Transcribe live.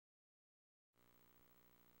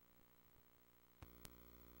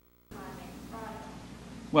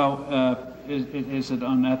Well, is it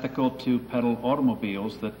unethical to peddle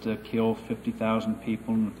automobiles that kill 50,000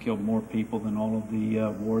 people and kill more people than all of the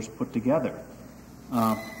wars put together?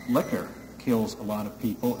 Liquor kills a lot of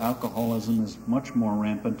people. Alcoholism is much more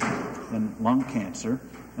rampant than lung cancer,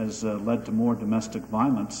 has led to more domestic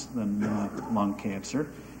violence than lung cancer,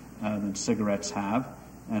 than cigarettes have.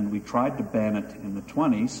 And we tried to ban it in the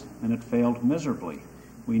 20s, and it failed miserably.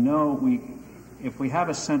 We know if we have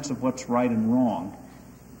a sense of what's right and wrong,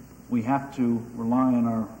 we have to rely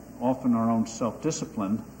on often our own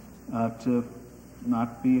self-discipline to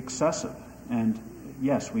not be excessive. And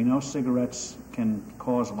yes, we know cigarettes can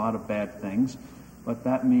cause a lot of bad things, but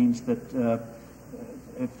that means that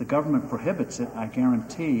if the government prohibits it, I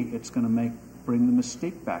guarantee it's going to bring the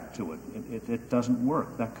mystique back to it. It doesn't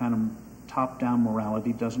work. That kind of top-down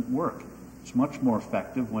morality doesn't work. It's much more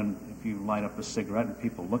effective if you light up a cigarette and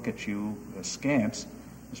people look at you askance.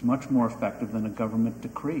 It's much more effective than a government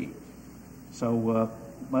decree. So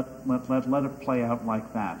let it play out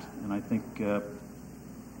like that, and I think you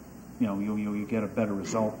get a better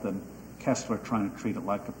result than Kessler trying to treat it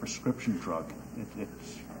like a prescription drug. It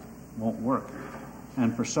won't work.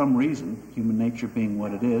 And for some reason, human nature being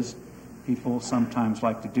what it is, people sometimes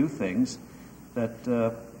like to do things that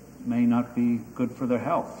may not be good for their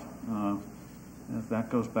health. That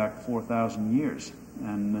goes back 4,000 years.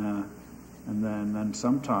 And then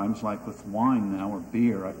sometimes, like with wine now, or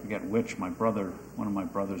beer, I forget which, one of my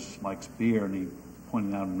brothers likes beer, and he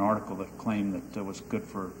pointed out an article that claimed that it was good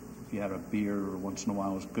for, if you had a beer once in a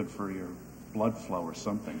while, it was good for your blood flow or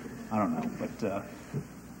something. I don't know,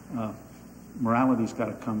 but morality's got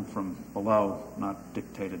to come from below, not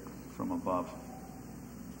dictated from above.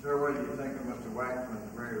 Sir, what do you think of Mr. Waxman's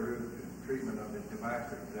very rude treatment of the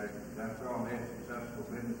tobacco executive? After all, they're successful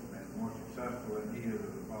businessmen, more successful than he is as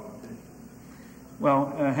a politician.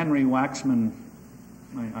 Well, Henry Waxman,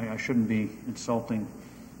 I shouldn't be insulting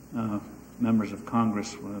members of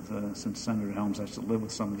Congress since Senator Helms has to live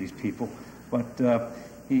with some of these people, but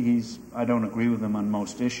I don't agree with him on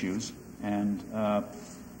most issues, and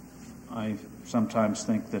I sometimes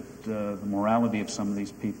think that the morality of some of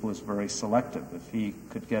these people is very selective. If he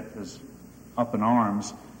could get as up in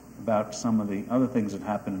arms about some of the other things that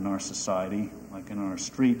happen in our society, like in our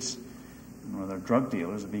streets, or their drug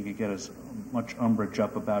dealers, if he could get as much umbrage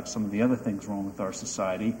up about some of the other things wrong with our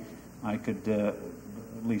society, I could at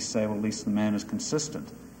least say, well, at least the man is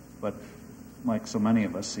consistent. But like so many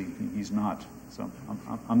of us, he's not. So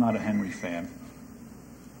I'm not a Henry fan.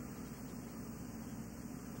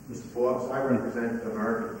 Mr. Forbes, I represent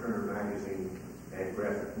American Printer Magazine and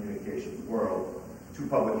Graphic Communications World, two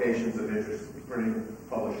publications of interest in the printing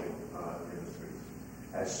publishing industries.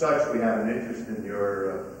 As such, we have an interest in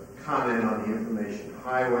your comment on the information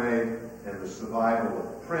highway and the survival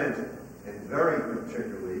of print, and very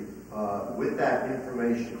particularly with that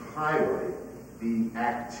information highway, the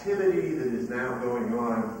activity that is now going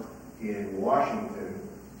on in Washington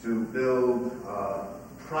to build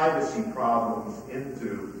privacy problems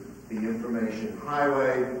into the information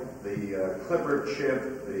highway, the clipper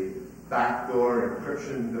chip, the backdoor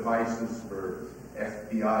encryption devices for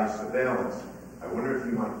FBI surveillance. I wonder if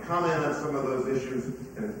you might comment on some of those issues,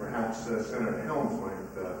 and perhaps Senator Helms might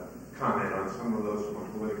comment on some of those from a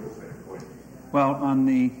political standpoint. Well, on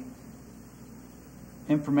the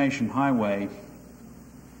information highway,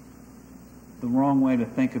 the wrong way to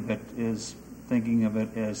think of it is thinking of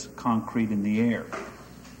it as concrete in the air,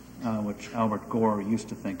 which Albert Gore used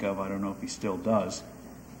to think of. I don't know if he still does.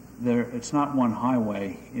 It's not one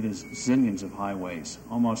highway, it is zillions of highways,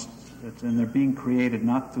 and they're being created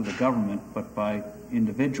not through the government, but by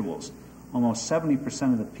individuals. Almost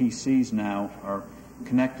 70% of the PCs now are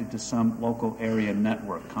connected to some local area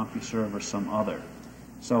network, CompuServe or some other.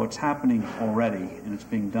 So it's happening already, and it's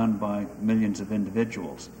being done by millions of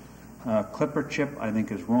individuals. Clipper chip, I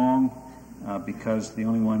think, is wrong because the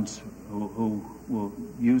only ones who will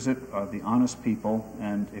use it are the honest people,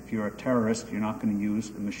 and if you're a terrorist, you're not going to use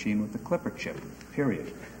a machine with the clipper chip,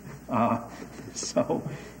 period. So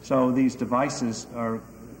these devices are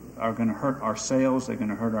going to hurt our sales, they're going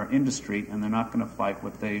to hurt our industry, and they're not going to fight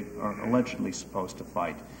what they are allegedly supposed to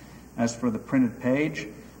fight. As for the printed page,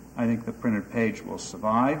 I think the printed page will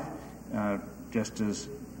survive, just as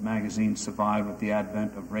magazines survive with the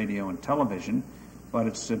advent of radio and television, but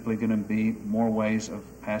it's simply going to be more ways of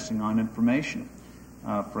passing on information.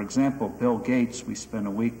 For example, Bill Gates, we spent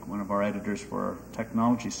a week, one of our editors for our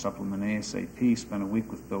technology supplement, ASAP, spent a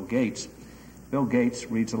week with Bill Gates. Bill Gates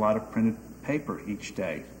reads a lot of printed paper each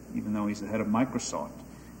day, even though he's the head of Microsoft.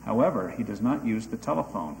 However, he does not use the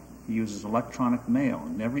telephone. He uses electronic mail,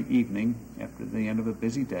 and every evening, after the end of a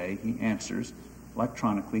busy day, he answers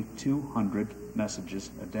electronically 200 messages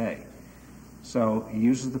a day. So he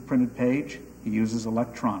uses the printed page, he uses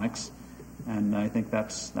electronics, and I think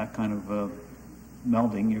that's that kind of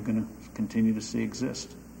melding you're going to continue to see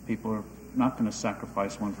exist. People are not going to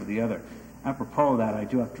sacrifice one for the other. Apropos of that, I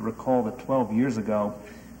do have to recall that 12 years ago,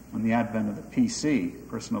 when the advent of the PC,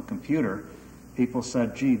 personal computer, people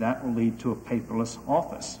said, gee, that will lead to a paperless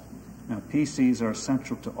office. Now, PCs are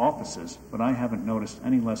essential to offices, but I haven't noticed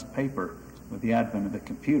any less paper with the advent of the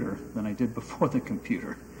computer than I did before the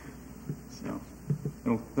computer. So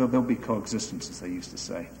there'll be coexistence, as they used to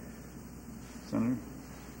say. Senator?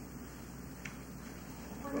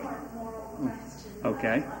 One more moral question.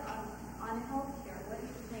 Okay. On healthcare, what do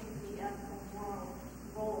you think the ethical moral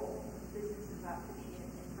role of businesses ought to be in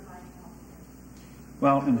providing healthcare?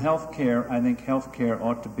 Well, in healthcare, I think healthcare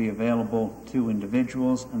ought to be available to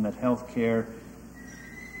individuals, and that healthcare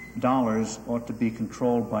dollars ought to be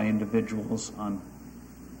controlled by individuals on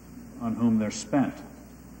whom they're spent.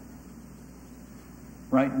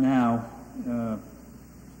 Right now,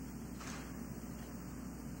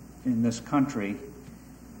 in this country,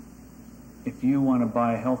 if you want to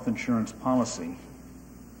buy a health insurance policy,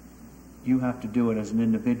 you have to do it as an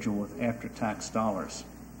individual with after-tax dollars,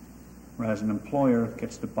 whereas an employer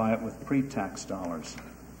gets to buy it with pre-tax dollars.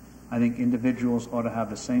 I think individuals ought to have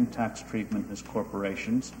the same tax treatment as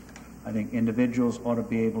corporations. I think individuals ought to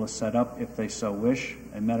be able to set up, if they so wish,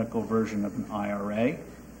 a medical version of an IRA,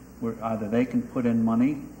 where either they can put in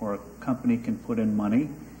money or a company can put in money,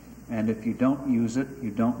 and if you don't use it,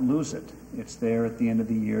 you don't lose it. It's there at the end of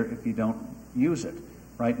the year if you don't use it.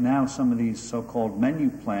 Right now, some of these so-called menu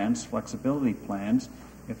plans, flexibility plans,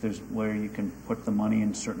 if there's where you can put the money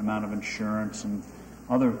in a certain amount of insurance and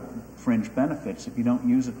other fringe benefits, if you don't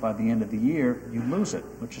use it by the end of the year, you lose it,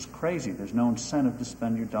 which is crazy. There's no incentive to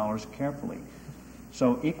spend your dollars carefully.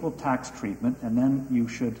 So equal tax treatment, and then you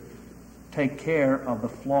should take care of the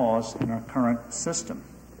flaws in our current system.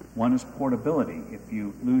 One is portability. If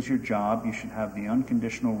you lose your job, you should have the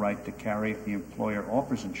unconditional right to carry, if the employer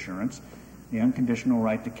offers insurance, the unconditional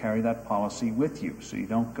right to carry that policy with you, so you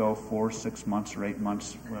don't go 4, 6 months, or 8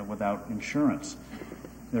 months without insurance.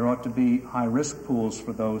 There ought to be high-risk pools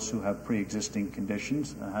for those who have pre-existing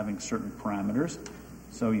conditions, having certain parameters,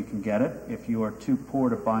 so you can get it. If you are too poor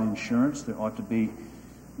to buy insurance, there ought to be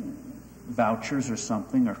vouchers or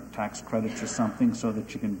something, or tax credits or something, so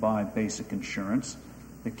that you can buy basic insurance.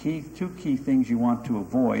 The two key things you want to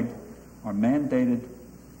avoid are mandated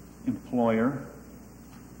employer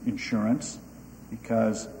insurance,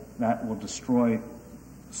 because that will destroy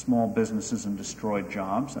small businesses and destroy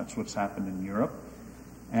jobs. That's what's happened in Europe.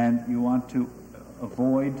 And you want to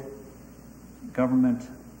avoid government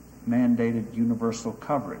mandated universal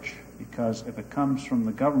coverage, because if it comes from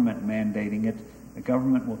the government mandating it, the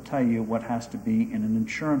government will tell you what has to be in an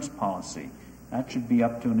insurance policy. That should be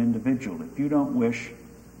up to an individual. If you don't wish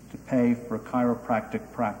to pay for a chiropractor,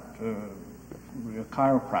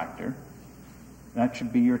 that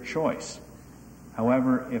should be your choice.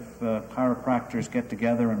 However, if chiropractors get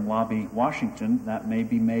together and lobby Washington, that may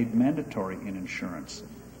be made mandatory in insurance.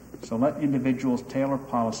 So let individuals tailor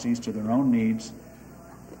policies to their own needs,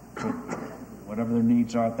 to whatever their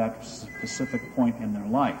needs are at that specific point in their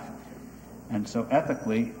life. And so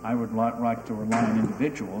ethically, I would like to rely on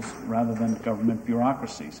individuals rather than government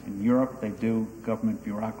bureaucracies. In Europe, they do government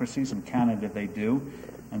bureaucracies. In Canada, they do.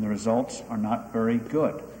 And the results are not very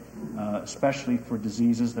good, especially for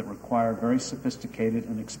diseases that require very sophisticated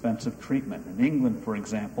and expensive treatment. In England, for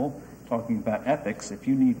example, talking about ethics, if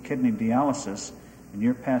you need kidney dialysis and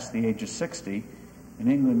you're past the age of 60,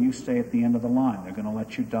 in England, you stay at the end of the line. They're going to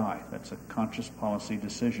let you die. That's a conscious policy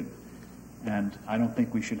decision. And I don't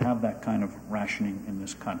think we should have that kind of rationing in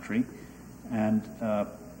this country. And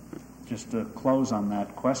just to close on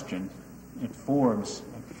that question, at Forbes,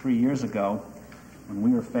 3 years ago, when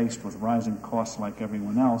we were faced with rising costs like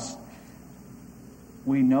everyone else,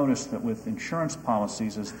 we noticed that with insurance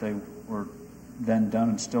policies, as they were then done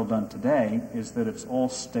and still done today, is that it's all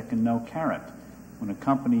stick and no carrot. When a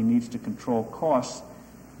company needs to control costs,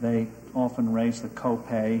 they often raise the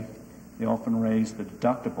copay, they often raise the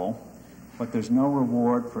deductible, but there's no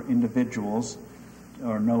reward for individuals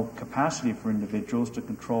or no capacity for individuals to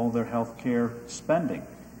control their health care spending.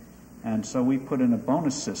 And so we put in a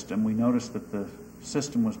bonus system. We noticed that the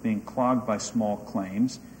system was being clogged by small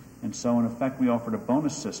claims, and so in effect we offered a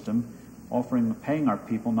bonus system paying our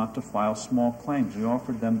people not to file small claims. We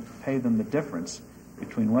offered them to pay them the difference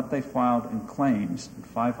between what they filed in claims,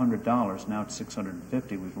 $500, now it's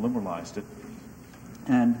 $650, we've liberalized it,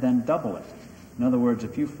 and then double it. In other words,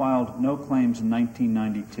 if you filed no claims in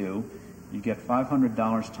 1992 You get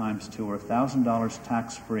 $500 times 2 or $1,000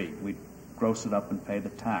 tax-free. We gross it up and pay the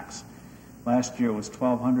tax. Last year it was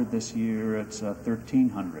 $1,200. This year it's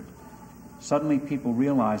 $1,300. Suddenly people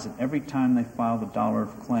realize that every time they filed $1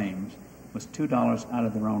 of claims was $2 out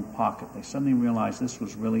of their own pocket. They suddenly realized this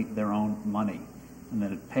was really their own money and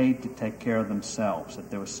that it paid to take care of themselves, that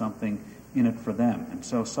there was something in it for them. And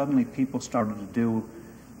so suddenly people started to do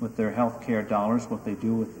with their health care dollars what they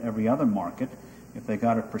do with every other market. If they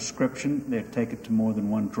got a prescription, they'd take it to more than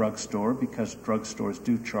one drugstore because drugstores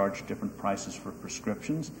do charge different prices for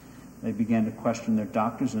prescriptions. They began to question their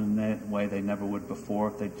doctors in a way they never would before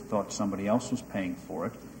if they thought somebody else was paying for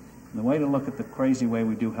it. And the way to look at the crazy way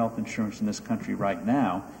we do health insurance in this country right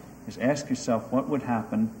now is ask yourself what would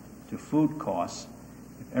happen to food costs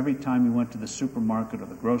if every time you went to the supermarket or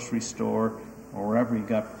the grocery store or wherever you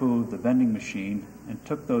got food, the vending machine, and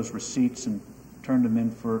took those receipts and turned them in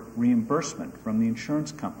for reimbursement from the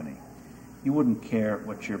insurance company. You wouldn't care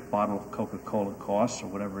what your bottle of Coca-Cola costs or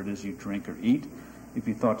whatever it is you drink or eat if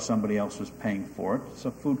you thought somebody else was paying for it. So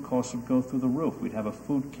food costs would go through the roof. We'd have a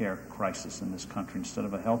food care crisis in this country instead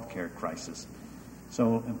of a health care crisis.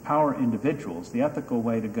 So empower individuals. The ethical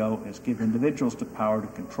way to go is give individuals the power to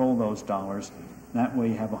control those dollars. That way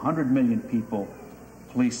you have 100 million people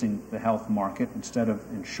policing the health market instead of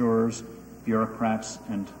insurers, bureaucrats,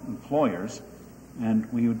 and employers. And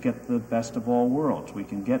we would get the best of all worlds. We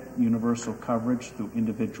can get universal coverage through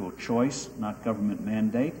individual choice, not government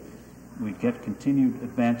mandate. We'd get continued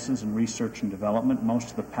advances in research and development. Most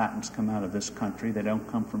of the patents come out of this country. They don't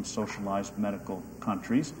come from socialized medical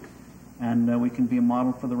countries. And we can be a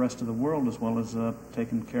model for the rest of the world as well as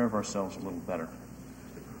taking care of ourselves a little better.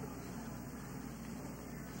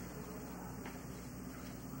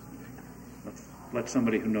 Let's let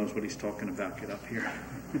somebody who knows what he's talking about get up here.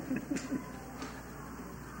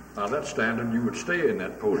 Now that's standing, you would stay in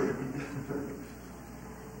that podium.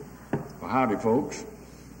 Well, howdy, folks.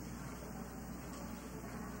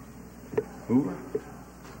 Hoover?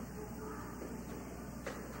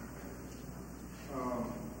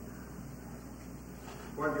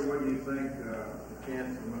 What do you think the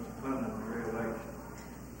chance of Mr. Clinton's re-election?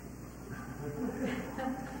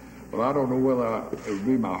 Well, I don't know whether it would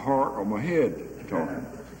be my heart or my head talking.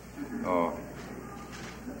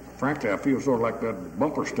 Frankly, I feel sort of like that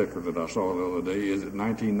bumper sticker that I saw the other day. Is it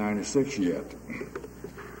 1996 yet?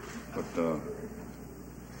 But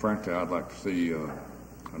frankly, I'd like to see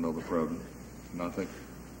another president. And I think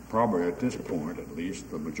probably at this point, at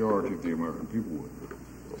least, the majority of the American people would.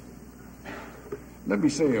 Let me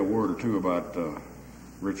say a word or two about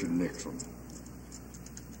Richard Nixon.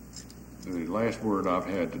 The last word I've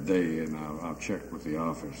had today, and I've checked with the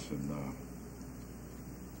office, and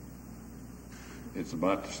it's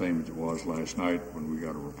about the same as it was last night when we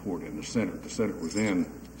got a report in the Senate. The Senate was in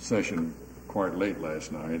session quite late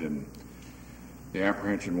last night, and the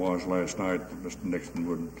apprehension was last night that Mr. Nixon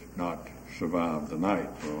would not survive the night.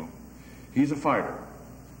 Well, he's a fighter.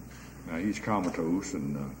 Now, he's comatose,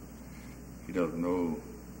 and he doesn't know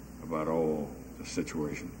about all the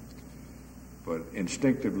situation. But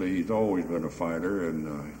instinctively, he's always been a fighter,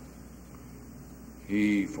 and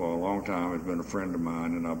he, for a long time, has been a friend of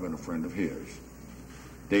mine, and I've been a friend of his,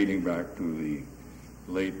 dating back to the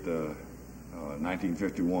late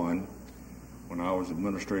 1951, when I was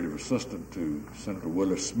administrative assistant to Senator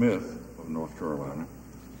Willis Smith of North Carolina.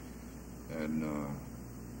 And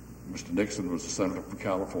Mr. Nixon was the senator from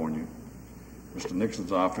California. Mr.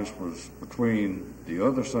 Nixon's office was between the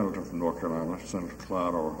other senator from North Carolina, Senator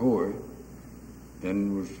Clyde R. Hoey.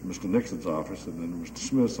 Then was Mr. Nixon's office, and then Mr.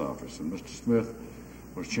 Smith's office. And Mr. Smith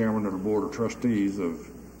was chairman of the Board of Trustees of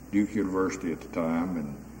Duke University at the time.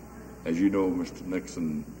 And as you know, Mr.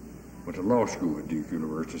 Nixon went to law school at Duke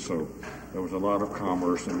University, so there was a lot of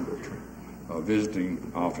commerce and visiting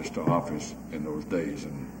office to office in those days.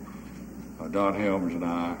 And Don Helms and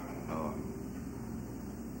I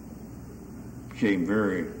became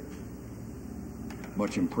very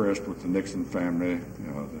much impressed with the Nixon family.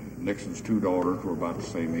 Nixon's two daughters were about the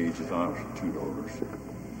same age as I was, two daughters.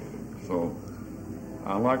 So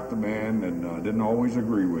I liked the man and didn't always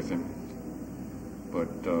agree with him, but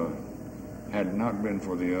had it not been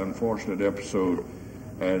for the unfortunate episode,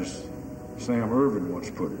 as Sam Irvin once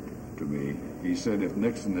put it to me, he said if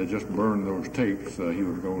Nixon had just burned those tapes, he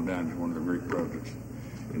would have gone down as one of the great presidents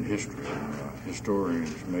in history.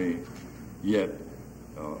 Historians may yet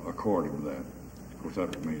accord him that. Of course,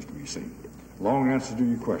 that remains to be seen. Long answer to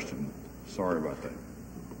your question. Sorry about that.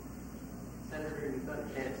 Senator, you've got a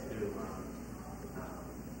chance to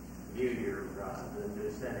view the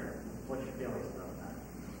new senator. What's your feelings about that?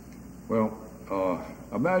 Well,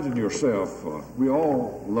 imagine yourself, we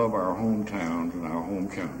all love our hometowns and our home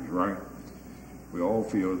counties, right? We all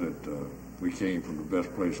feel that we came from the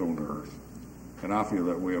best place on earth. And I feel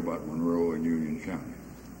that way about Monroe and Union County.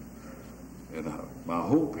 And my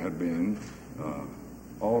hope had been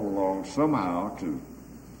all along somehow to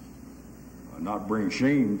not bring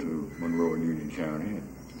shame to Monroe and Union County.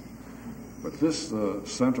 But this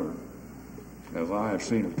center, as I have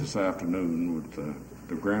seen it this afternoon, with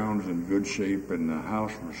the grounds in good shape and the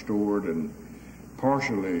house restored and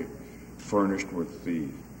partially furnished with the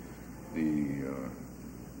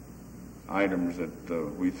items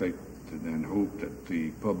that we think and hope that the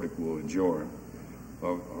public will enjoy.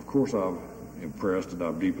 Of course, I'm impressed and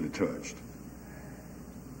I'm deeply touched.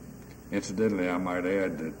 Incidentally, I might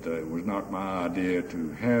add that it was not my idea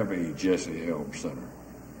to have a Jesse Helms Center.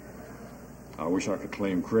 I wish I could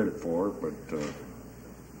claim credit for it, but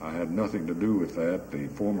I had nothing to do with that. The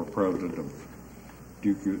former president of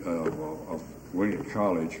Wingate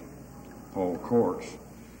College, Paul Courts,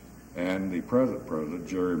 and the present president,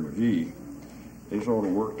 Jerry McGee, they sort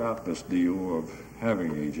of worked out this deal of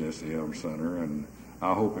having a Jesse Helms Center, and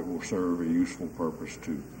I hope it will serve a useful purpose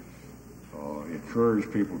to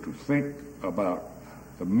encourage people to think about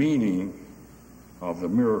the meaning of the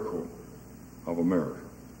miracle of America.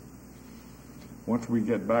 Once we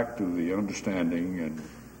get back to the understanding and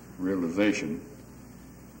realization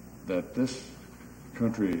that this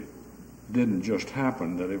country didn't just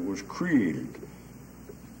happen, that it was created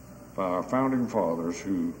by our founding fathers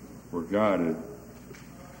who were guided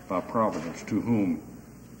by providence, to whom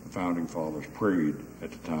the founding fathers prayed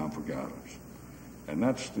at the time for guidance. And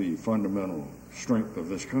that's the fundamental strength of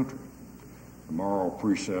this country, the moral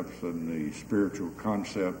precepts and the spiritual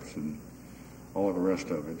concepts and all the rest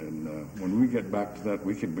of it. And when we get back to that,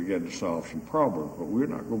 we can begin to solve some problems, but we're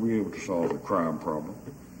not going to be able to solve the crime problem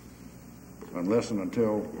unless and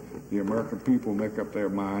until the American people make up their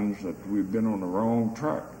minds that we've been on the wrong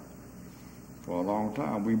track for a long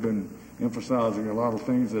time. We've been emphasizing a lot of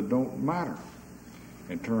things that don't matter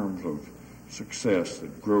in terms of success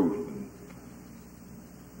and growth and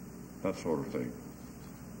that sort of thing.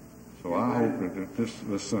 So I hope that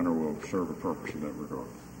this center will serve a purpose in that regard.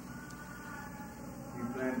 You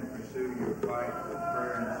plan to pursue your fight with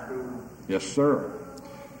prayer in school? Yes, sir.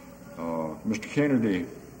 Mr. Kennedy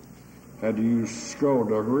had to use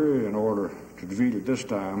skullduggery in order to defeat it this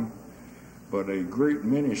time, but a great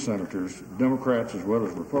many senators, Democrats as well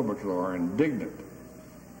as Republicans, are indignant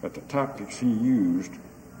at the tactics he used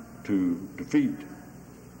to defeat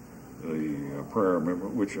the prayer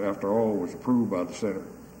amendment, which after all was approved by the Senate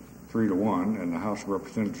 3-1 and the House of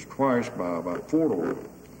Representatives twice by about 4-1.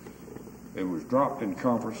 It was dropped in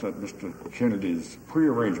conference at Mr. Kennedy's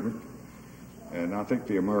pre-arrangement, and I think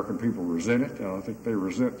the American people resent it, and I think they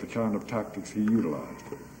resent the kind of tactics he utilized.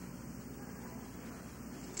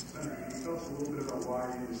 Senator, can you tell us a little bit about why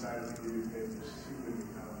you decided to give your papers to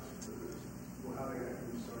Wingate College for this? Well, how they got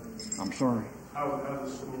you started? I'm sorry? How the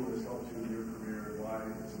school has helped you in your career, and why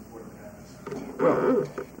it's important to have this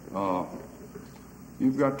center? Well,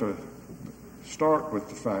 you've got to start with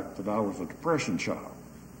the fact that I was a Depression child.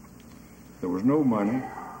 There was no money.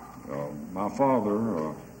 My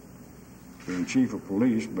father, being chief of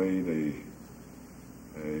police, made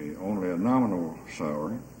only a nominal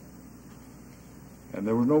salary, and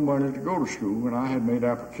there was no money to go to school. And I had made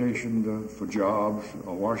application for jobs,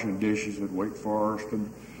 washing dishes at Wake Forest and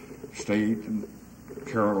State and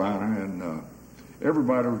Carolina, and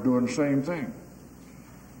everybody was doing the same thing.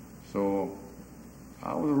 So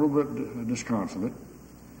I was a little bit disconsolate.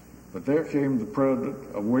 But there came the president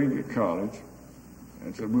of Wingate College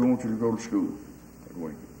and said, "We want you to go to school at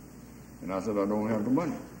Wingate." And I said, "I don't have the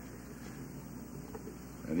money."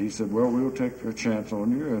 And he said, "Well, we'll take a chance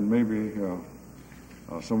on you, and maybe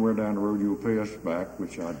somewhere down the road you'll pay us back,"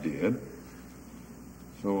 which I did.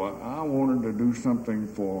 So I wanted to do something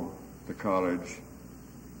for the college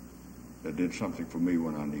that did something for me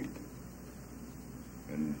when I needed it.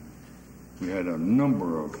 And we had a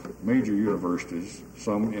number of major universities,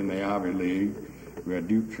 some in the Ivy League. We had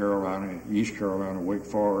Duke, Carolina, East Carolina, Wake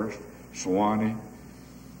Forest, Sewanee,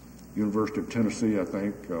 University of Tennessee, I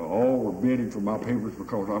think. All were bidding for my papers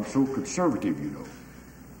because I'm so conservative, you know.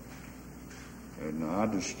 And I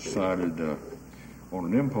just decided on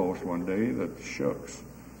an impulse one day that, shucks,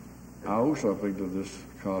 I owe something to this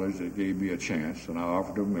college that gave me a chance. And I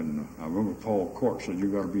offered them, and I remember Paul Court said, "You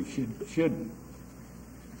got to be kidding."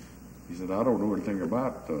 He said, "I don't know anything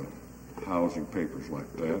about housing papers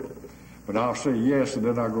like that, but I'll say yes, and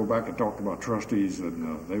then I'll go back and talk to my trustees,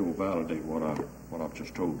 and they will validate what I've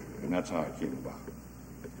just told you." And that's how it came about.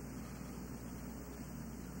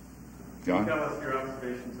 John? Can you tell us your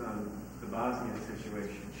observations on the Bosnian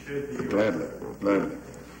situation? Should the Gladly.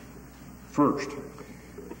 First,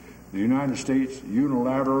 the United States,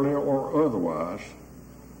 unilaterally or otherwise,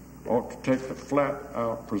 ought to take the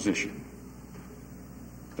flat-out position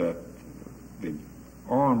that the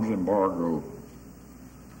arms embargo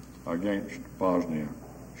against Bosnia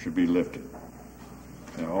should be lifted.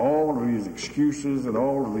 Now, all of these excuses and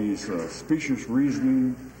all of these specious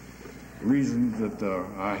reasons that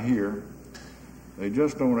I hear, they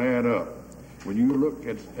just don't add up. When you look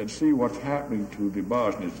at and see what's happening to the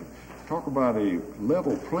Bosnians, talk about a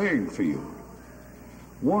level playing field.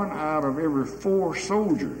 1 out of every 4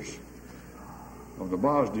 soldiers of the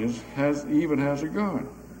Bosnians has a gun.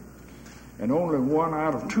 And only 1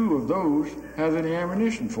 out of 2 of those has any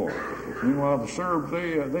ammunition for it. Meanwhile, the Serbs,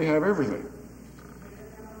 they have everything.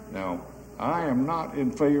 Now, I am not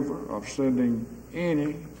in favor of sending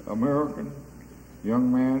any American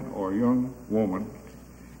young man or young woman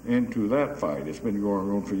into that fight. It's been going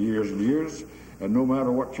on for years and years, and no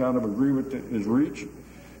matter what kind of agreement is reached,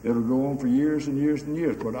 it'll go on for years and years and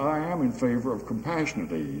years. But I am in favor of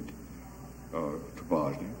compassionate aid to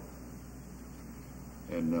Bosnia.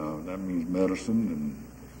 And that means medicine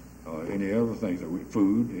and any other things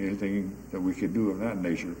food, anything that we could do of that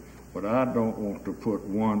nature. But I don't want to put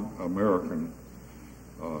one American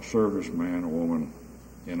serviceman or woman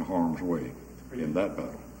in harm's way in that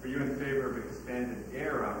battle. Are you in favor of expanded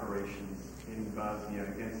air operations in Bosnia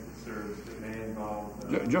against the Serbs that may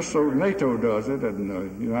involve... Just so NATO does it and the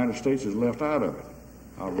United States is left out of it.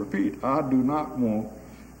 I'll repeat, I do not want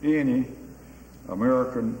any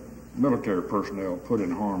American military personnel put in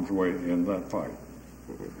harm's way in that fight.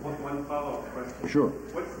 One follow-up question. Sure.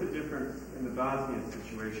 What's the difference in the Bosnian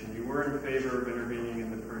situation? You were in favor of intervening in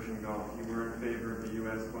the Persian Gulf. You were in favor of the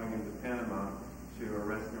U.S. going into Panama to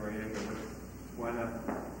arrest Noriega. Why not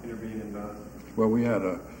intervene in Bosnia? Well, we had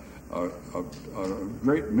a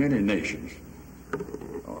great many nations,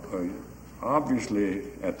 obviously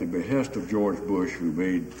at the behest of George Bush, who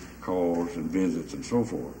made calls and visits and so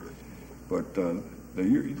forth. But the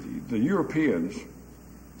Europeans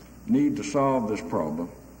need to solve this problem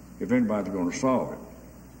if anybody's going to solve it,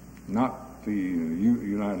 not the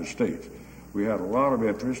United States. We had a lot of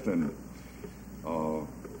interest, and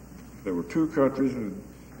there were 2 countries,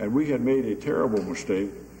 and we had made a terrible mistake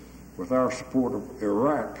with our support of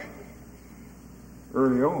Iraq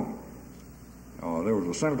early on. There was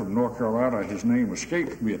a senator from North Carolina, his name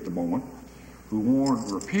escapes me at the moment, who warned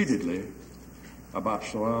repeatedly about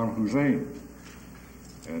Saddam Hussein.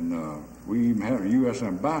 And we even had a U.S.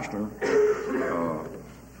 ambassador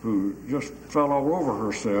who just fell all over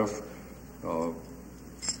herself,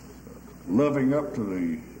 living up to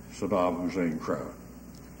the Saddam Hussein crowd.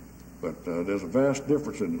 But there's a vast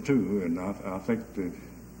difference in the two, and I think that,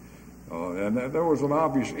 and there was an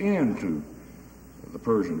obvious end to the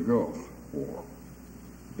Persian Gulf War.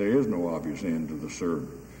 There is no obvious end to the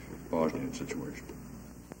Serb-Bosnian situation.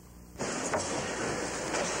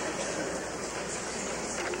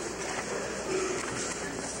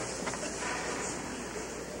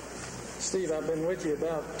 Steve, I've been with you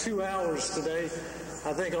about 2 hours today.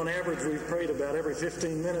 I think on average we've prayed about every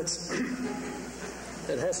 15 minutes.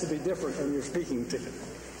 It has to be different when you're speaking to me.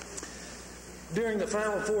 During the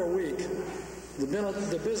Final Four week,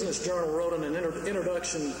 the Business Journal wrote an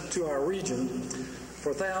introduction to our region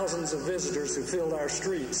for thousands of visitors who filled our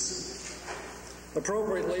streets.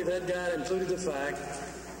 Appropriately, that guide included the fact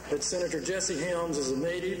that Senator Jesse Helms is a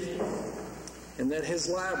native and that his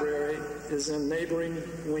library is in neighboring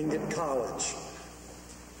Wingate College.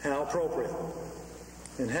 How appropriate,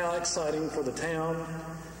 and how exciting for the town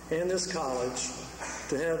and this college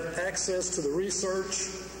to have access to the research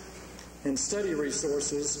and study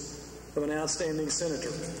resources of an outstanding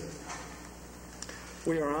senator.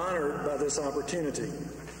 We are honored by this opportunity.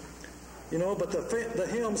 You know, but the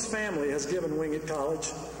Helms family has given Wingate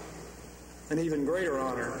College an even greater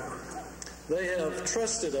honor. They have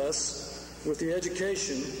trusted us with the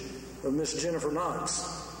education of Miss Jennifer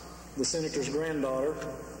Knox, the senator's granddaughter,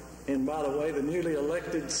 and by the way, the newly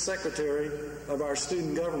elected secretary of our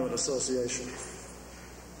Student Government Association.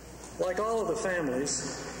 Like all of the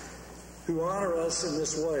families who honor us in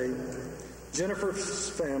this way, Jennifer's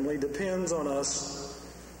family depends on us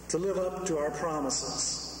to live up to our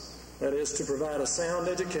promises. That is, to provide a sound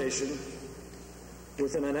education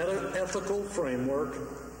within an ethical framework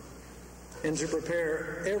and to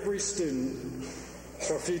prepare every student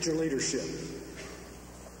for future leadership.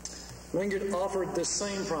 Wingate offered this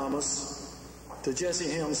same promise to Jesse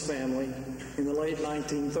Helms' family in the late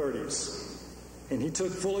 1930s, and he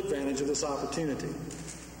took full advantage of this opportunity.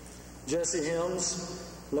 Jesse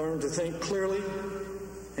Helms learn to think clearly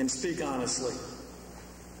and speak honestly,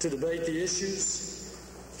 to debate the issues,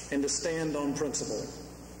 and to stand on principle,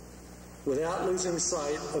 without losing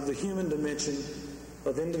sight of the human dimension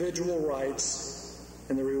of individual rights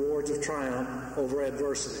and the rewards of triumph over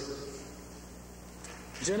adversity.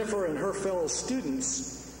 Jennifer and her fellow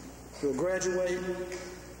students will graduate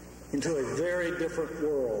into a very different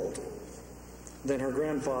world than her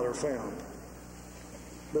grandfather found.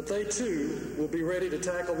 But they too will be ready to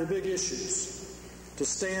tackle the big issues, to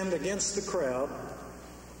stand against the crowd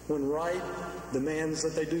when right demands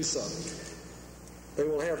that they do so. They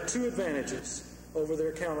will have two advantages over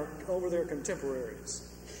their contemporaries: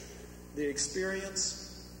 the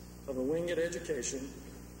experience of a Wingate education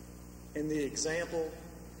and the example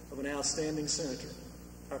of an outstanding senator.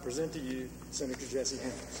 I present to you Senator Jesse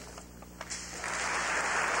Helms.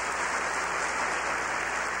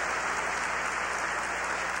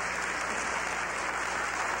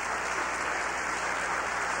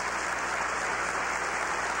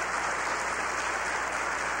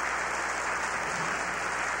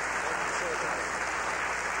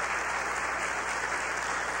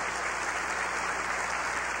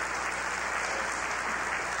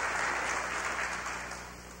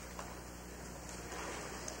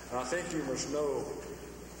 I think you must know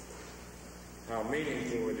how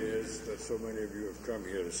meaningful it is that so many of you have come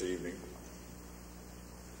here this evening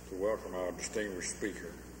to welcome our distinguished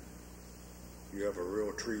speaker. You have a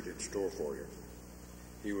real treat in store for you.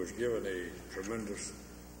 He was given a tremendous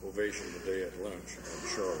ovation today at lunch in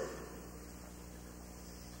Charlotte.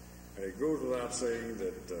 And it goes without saying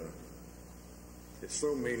that it's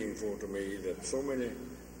so meaningful to me that so many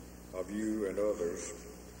of you and others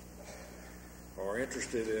are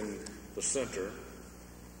interested in the center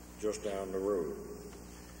just down the road.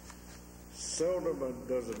 Seldom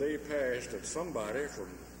does a day pass that somebody from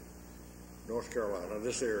North Carolina,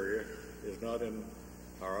 this area, is not in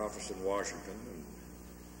our office in Washington. And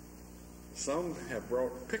some have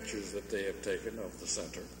brought pictures that they have taken of the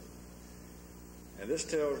center. And this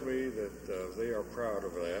tells me that they are proud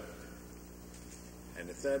of that. And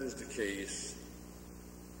if that is the case,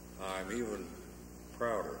 I'm even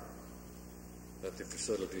prouder that the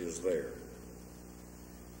facility is there.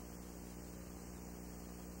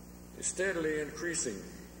 A steadily increasing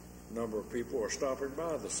number of people are stopping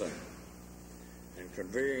by the center and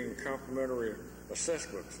conveying complimentary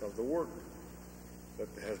assessments of the work that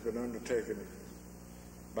has been undertaken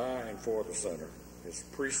by and for the center, its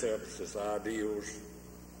precepts, its ideals,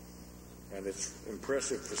 and its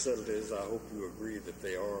impressive facilities. I hope you agree that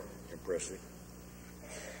they are impressive.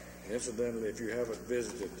 And incidentally, if you haven't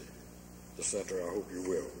visited the center, I hope you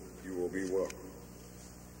will. You will be welcome.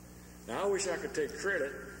 Now, I wish I could take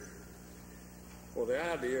credit for the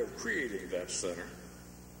idea of creating that center,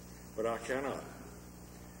 but I cannot.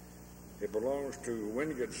 It belongs to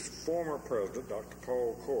Wingate's former president, Dr.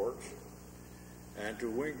 Paul Courts, and to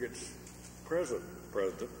Wingate's present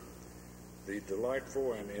president, the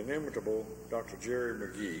delightful and inimitable Dr. Jerry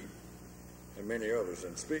McGee, and many others.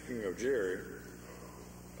 And speaking of Jerry,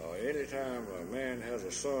 anytime a man has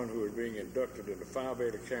a son who is being inducted into Phi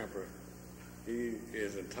Beta Kappa, he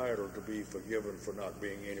is entitled to be forgiven for not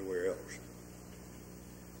being anywhere else.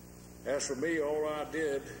 As for me, all I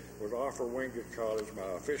did was offer Wingate College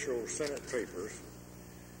my official Senate papers,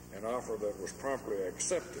 an offer that was promptly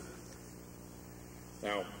accepted.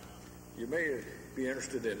 Now, you may be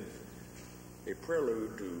interested in a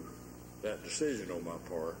prelude to that decision on my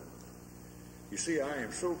part. You see, I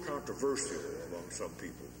am so controversial among some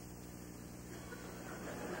people.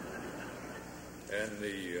 And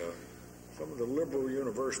some of the liberal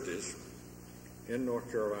universities in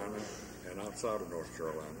North Carolina and outside of North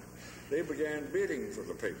Carolina, they began bidding for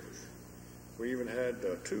the papers. We even had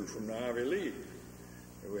two from the Ivy League.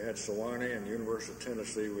 We had Sewanee and University of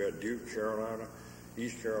Tennessee. We had Duke, Carolina,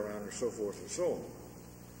 East Carolina, and so forth and so on.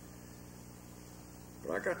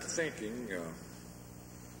 But I got to thinking,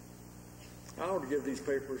 I ought to give these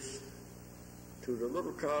papers to the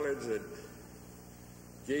little college that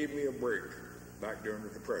gave me a break back during the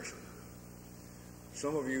Depression.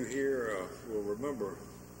 Some of you here will remember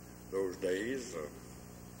those days.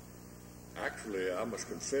 Actually, I must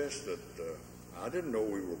confess that I didn't know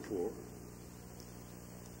we were poor.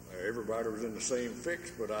 Everybody was in the same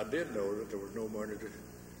fix, but I did know that there was no money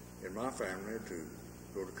in my family to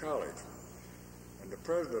go to college. And the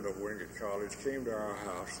president of Wingate College came to our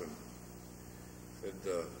house and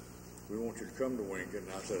said, we want you to come to Wingate.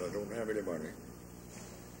 And I said, I don't have any money.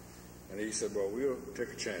 And he said, well, we'll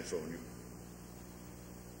take a chance on you.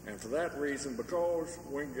 And for that reason, because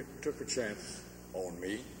Wingate took a chance on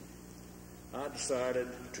me, I decided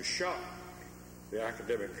to shop the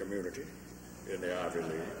academic community in the Ivy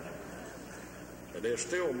League, and they're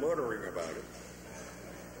still muttering about it.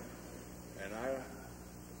 And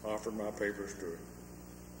I offered my papers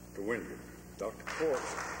to Wingate. Dr. Forbes.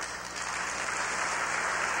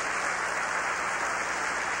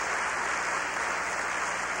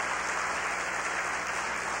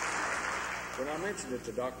 When I mentioned it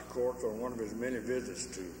to Dr. Corks on one of his many visits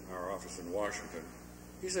to our office in Washington,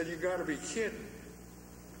 he said, "You got to be kidding."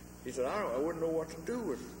 He said, I wouldn't know what to do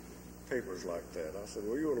with papers like that. I said,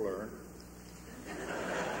 "Well, you'll learn."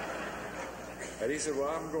 And he said, "Well,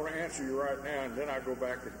 I'm going to answer you right now, and then I go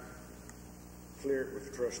back and clear it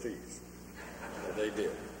with the trustees." And they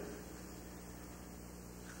did.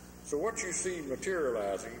 So what you see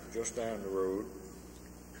materializing just down the road,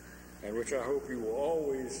 and which I hope you will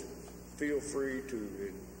always feel free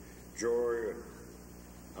to enjoy, and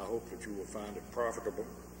I hope that you will find it profitable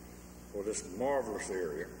for this marvelous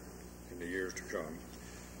area in the years to come.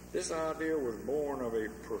 This idea was born of a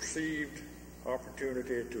perceived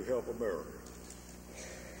opportunity to help America.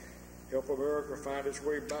 Help America find its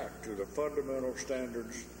way back to the fundamental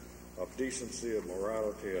standards of decency and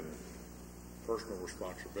morality and personal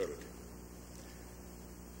responsibility.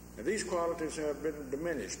 And these qualities have been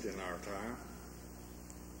diminished in our time.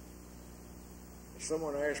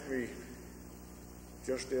 Someone asked me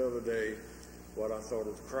just the other day what I thought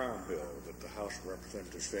of the crime bill that the House of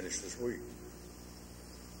Representatives finished this week.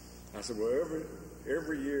 I said, well,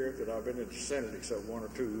 every year that I've been in the Senate, except one or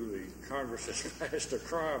two, the Congress has passed a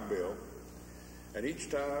crime bill, and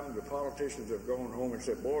each time the politicians have gone home and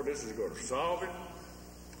said, boy, this is going to solve it,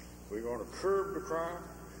 we're going to curb the crime,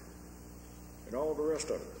 and all the rest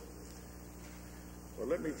of it. Well,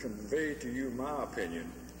 let me convey to you my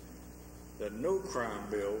opinion that no crime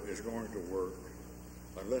bill is going to work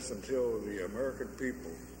unless until the American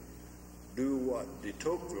people do what de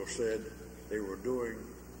Tocqueville said they were doing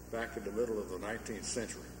back in the middle of the 19th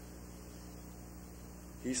century.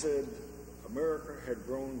 He said America had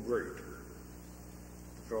grown great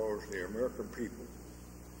because the American people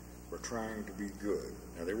were trying to be good.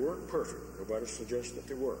 Now, they weren't perfect. Nobody suggests that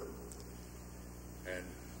they were. And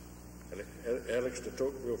Alex de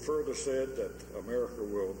Tocqueville further said that America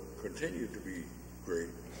will continue to be great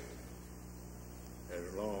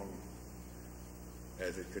as long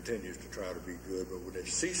as it continues to try to be good, but when it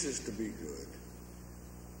ceases to be good,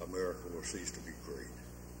 America will cease to be great.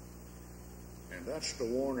 And that's the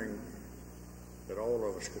warning that all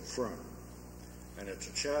of us confront. And it's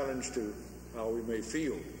a challenge to how we may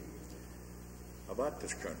feel about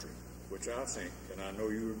this country, which I think, and I know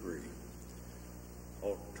you agree,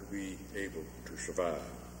 ought to be able to survive.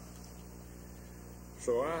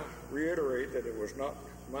 So I reiterate that it was not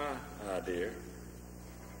my idea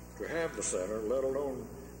to have the center, let alone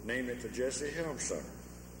name it the Jesse Helms Center.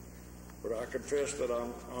 But I confess that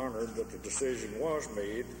I'm honored that the decision was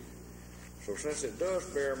made. So since it does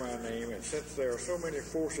bear my name, and since there are so many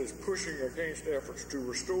forces pushing against efforts to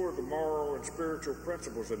restore the moral and spiritual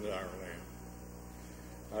principles in our land,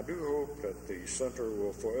 I do hope that the center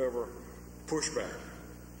will forever push back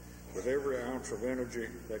with every ounce of energy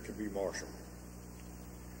that can be marshaled.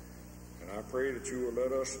 And I pray that you will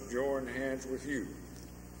let us join hands with you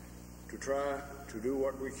to try to do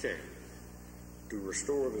what we can to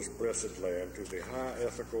restore this blessed land to the high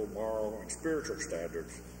ethical, moral, and spiritual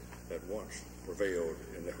standards that once prevailed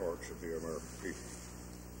in the hearts of the American people.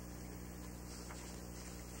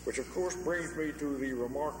 Which, of course, brings me to the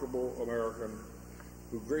remarkable American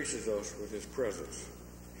who graces us with his presence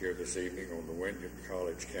here this evening on the Wingate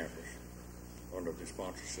College campus under the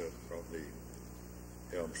sponsorship of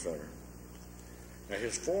the Helms Center. Now,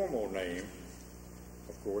 his formal name,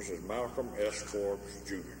 of course, is Malcolm S. Forbes,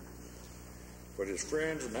 Jr. But his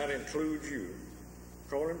friends, and that includes you,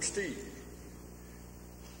 call him Steve.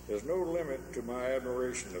 There's no limit to my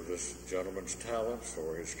admiration of this gentleman's talents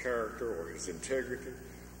or his character or his integrity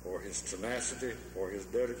or his tenacity or his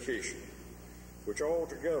dedication, which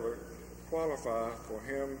altogether qualify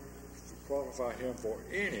him for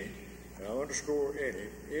any, and I underscore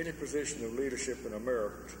any position of leadership in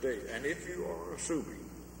America today. And if you are assuming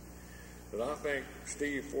that I think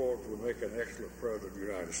Steve Forbes would make an excellent president of the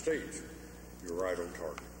United States, you're right on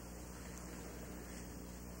target.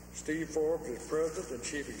 Steve Forbes is President and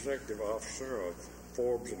Chief Executive Officer of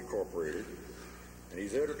Forbes Incorporated, and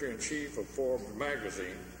he's Editor-in-Chief of Forbes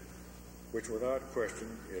magazine, which without question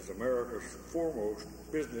is America's foremost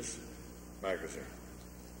business magazine.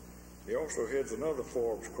 He also heads another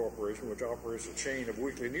Forbes corporation, which operates a chain of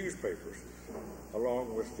weekly newspapers,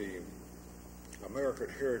 along with the American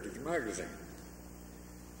Heritage magazine.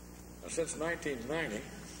 Now, since 1990,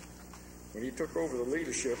 When he took over the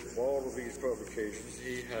leadership of all of these publications,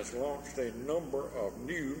 he has launched a number of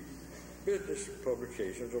new business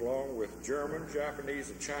publications along with German, Japanese,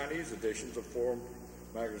 and Chinese editions of Forbes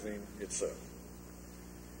magazine itself.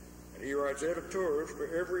 And he writes editorials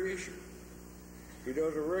for every issue. He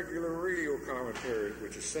does a regular radio commentary,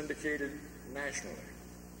 which is syndicated nationally.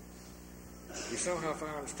 He somehow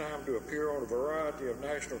finds time to appear on a variety of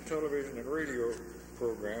national television and radio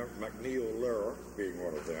programs, McNeil Lehrer being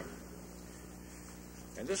one of them.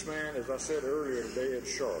 And this man, as I said earlier today in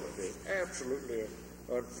Charlotte, is absolutely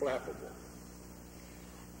unflappable.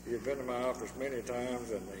 He had been to my office many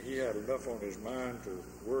times, and he had enough on his mind to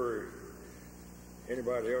worry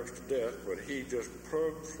anybody else to death, but he just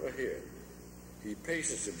plugs ahead. He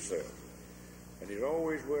paces himself, and he's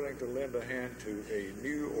always willing to lend a hand to a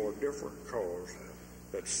new or different cause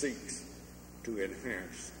that seeks to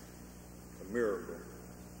enhance the miracle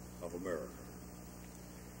of America.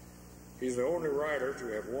 He's the only writer to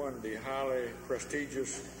have won the highly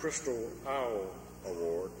prestigious Crystal Owl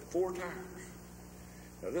Award 4 times.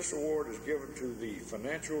 Now, this award is given to the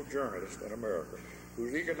financial journalist in America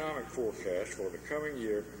whose economic forecast for the coming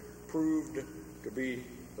year proved to be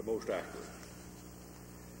the most accurate.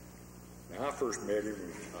 Now, I first met him,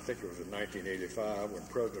 I think it was in 1985, when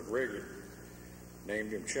President Reagan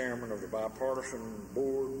named him chairman of the bipartisan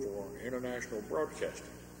board for international broadcasting,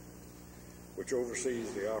 which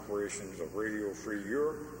oversees the operations of Radio Free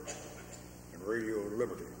Europe and Radio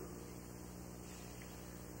Liberty.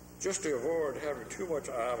 Just to avoid having too much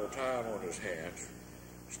idle time on his hands,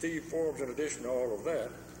 Steve Forbes, in addition to all of that,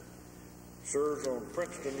 serves on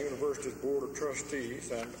Princeton University's Board of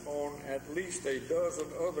Trustees and on at least a dozen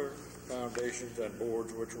other foundations and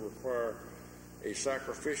boards which require a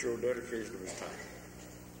sacrificial dedication of his time.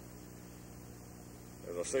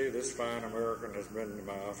 As I say, this fine American has been in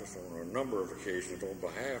my office on a number of occasions on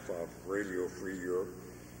behalf of Radio Free Europe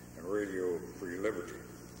and Radio Free Liberty.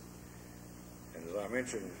 And as I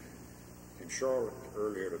mentioned in Charlotte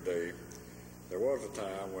earlier today, there was a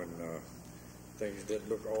time when things didn't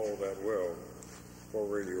look all that well for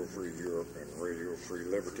Radio Free Europe and Radio Free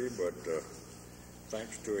Liberty, but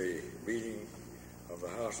thanks to a meeting of the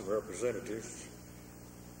House of Representatives,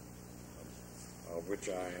 of which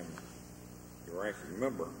I am the ranking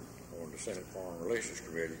member on the Senate Foreign Relations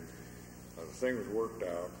Committee, the thing was worked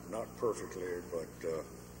out, not perfectly, but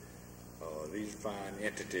these fine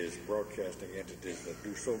entities, broadcasting entities that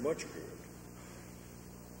do so much good,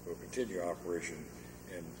 will continue operation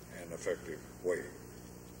in an effective way.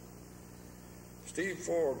 Steve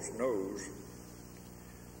Forbes knows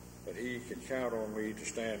that he can count on me to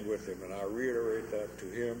stand with him, and I reiterate that to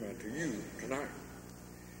him and to you tonight.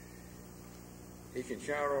 He can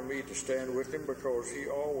count on me to stand with him because he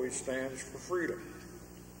always stands for freedom.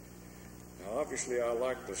 Now, obviously, I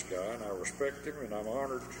like this guy, and I respect him, and I'm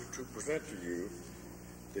honored to present to you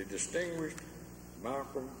the distinguished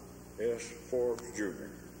Malcolm S. Forbes, Jr.,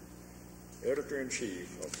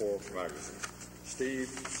 Editor-in-Chief of Forbes magazine. Steve,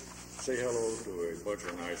 say hello to a bunch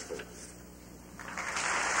of nice folks.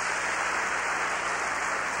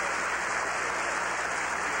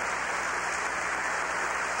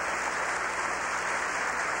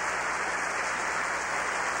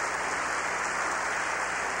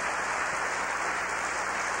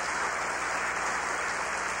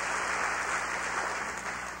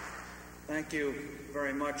 Thank you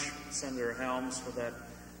very much, Senator Helms, for that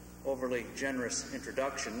overly generous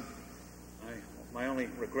introduction. My only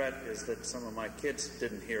regret is that some of my kids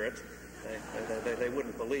didn't hear it. They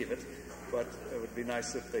wouldn't believe it, but it would be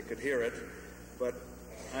nice if they could hear it. But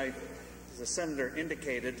as the Senator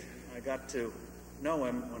indicated, I got to know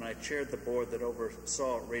him when I chaired the board that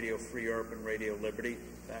oversaw Radio Free Europe and Radio Liberty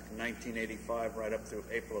back in 1985 right up through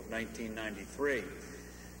April of 1993.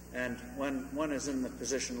 And when one is in the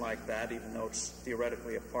position like that, even though it's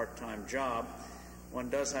theoretically a part-time job, one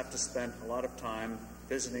does have to spend a lot of time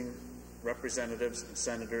visiting representatives and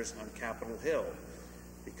senators on Capitol Hill,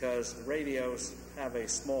 because the radios have a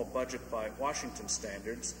small budget by Washington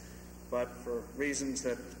standards, but for reasons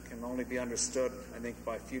that can only be understood, I think,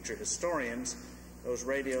 by future historians, those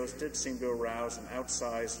radios did seem to arouse an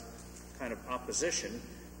outsized kind of opposition,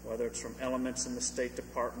 whether it's from elements in the State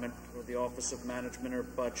Department or the Office of Management or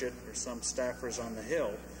Budget or some staffers on the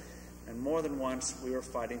Hill. And more than once, we were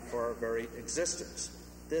fighting for our very existence.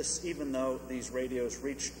 This, even though these radios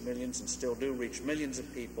reached millions and still do reach millions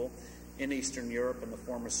of people in Eastern Europe and the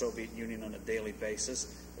former Soviet Union on a daily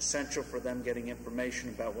basis, essential for them getting information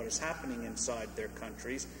about what is happening inside their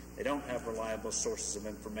countries. They don't have reliable sources of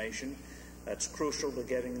information. That's crucial to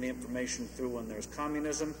getting the information through when there's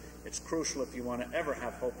communism. It's crucial if you want to ever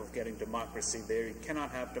have hope of getting democracy there. You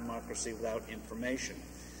cannot have democracy without information.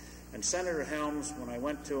 And Senator Helms, when I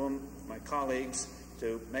went to him, my colleagues,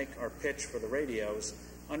 to make our pitch for the radios,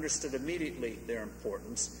 understood immediately their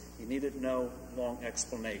importance. He needed no long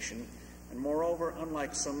explanation. And moreover,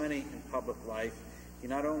 unlike so many in public life, he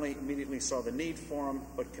not only immediately saw the need for them,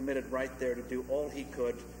 but committed right there to do all he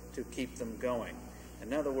could to keep them going.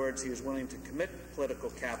 In other words, he was willing to commit political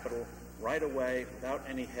capital right away without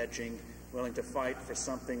any hedging, willing to fight for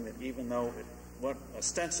something that, even though it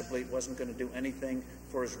ostensibly wasn't going to do anything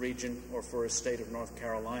for his region or for his state of North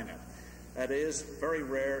Carolina. That is very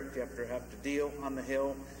rare if you have to deal on the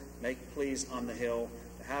Hill, make pleas on the Hill,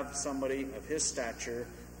 to have somebody of his stature,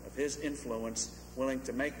 of his influence, willing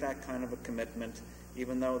to make that kind of a commitment,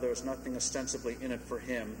 even though there's nothing ostensibly in it for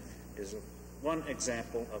him, is one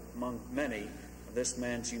example among many of this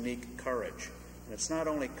man's unique courage. And it's not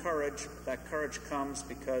only courage, that courage comes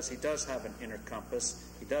because he does have an inner compass,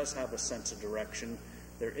 he does have a sense of direction,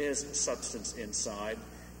 there is substance inside,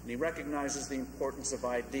 and he recognizes the importance of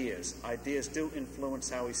ideas. Ideas do influence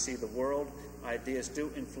how we see the world, ideas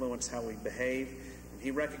do influence how we behave, and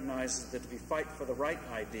he recognizes that if you fight for the right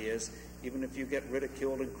ideas, even if you get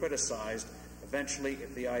ridiculed and criticized, eventually,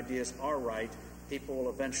 if the ideas are right, people will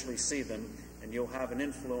eventually see them, and you'll have an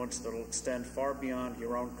influence that will extend far beyond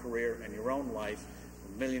your own career and your own life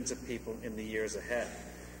for millions of people in the years ahead.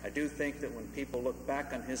 I do think that when people look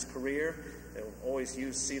back on his career, they'll always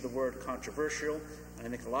see the word controversial, and I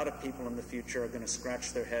think a lot of people in the future are going to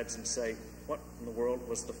scratch their heads and say, what in the world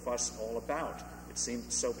was the fuss all about? It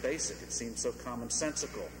seemed so basic, it seemed so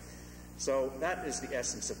commonsensical. So that is the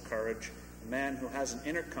essence of courage. A man who has an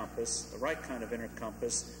inner compass, the right kind of inner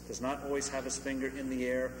compass, does not always have his finger in the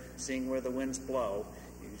air, seeing where the winds blow.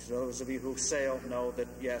 Those of you who sail know that,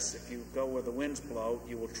 yes, if you go where the winds blow,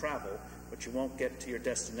 you will travel, but you won't get to your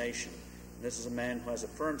destination. And this is a man who has a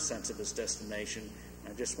firm sense of his destination,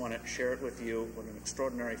 and I just want to share it with you what an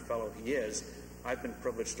extraordinary fellow he is. I've been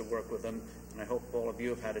privileged to work with him, and I hope all of you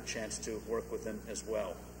have had a chance to work with him as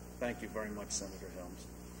well. Thank you very much, Senator Helms.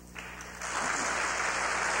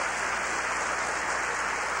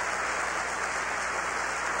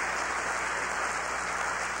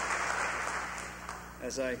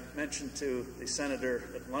 As I mentioned to the senator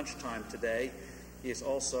at lunchtime today, he is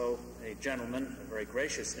also a gentleman, a very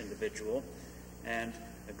gracious individual, and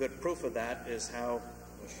a good proof of that is how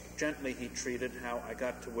gently he treated how I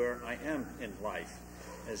got to where I am in life.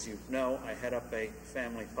 As you know, I head up a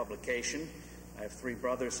family publication. I have 3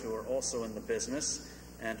 brothers who are also in the business,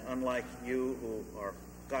 and unlike you who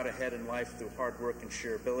got ahead in life through hard work and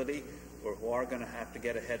sheer ability, or who are going to have to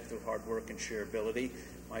get ahead through hard work and sheer ability,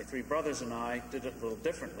 my 3 brothers and I did it a little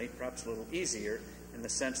differently, perhaps a little easier, in the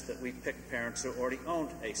sense that we picked parents who already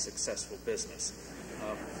owned a successful business.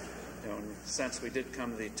 In the sense we did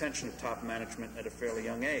come to the attention of top management at a fairly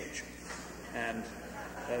young age. And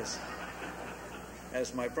as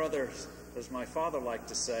my father liked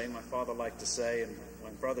to say, and my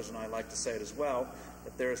brothers and I like to say it as well,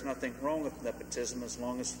 that there is nothing wrong with nepotism as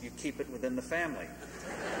long as you keep it within the family.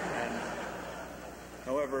 And,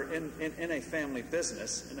 however, in a family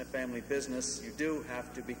business, you do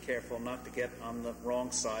have to be careful not to get on the wrong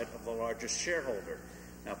side of the largest shareholder.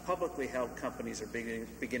 Now, publicly held companies are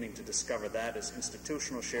beginning to discover that as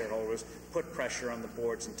institutional shareholders put pressure on the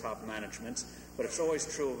boards and top managements, but it's always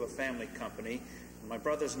true of a family company. And my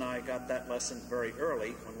brothers and I got that lesson very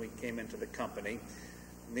early when we came into the company.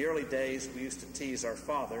 In the early days, we used to tease our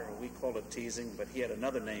father, or we called it teasing, but he had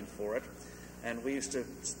another name for it, and we used to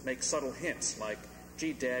make subtle hints like,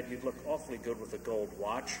 gee, Dad, you'd look awfully good with a gold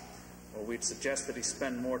watch, or we'd suggest that he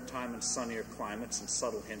spend more time in sunnier climates, and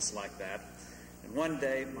subtle hints like that. And one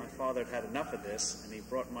day, my father had enough of this, and he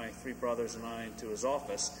brought my 3 brothers and I into his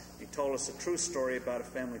office. He told us a true story about a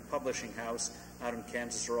family publishing house out in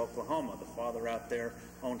Kansas or Oklahoma. The father out there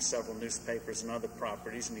owned several newspapers and other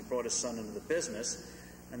properties, and he brought his son into the business.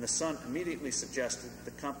 And the son immediately suggested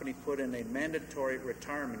the company put in a mandatory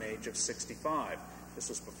retirement age of 65. This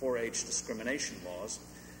was before age discrimination laws.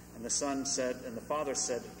 And the father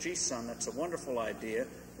said, gee, son, that's a wonderful idea.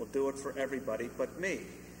 We'll do it for everybody but me.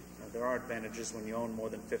 There are advantages when you own more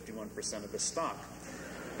than 51% of the stock.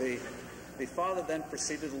 The father then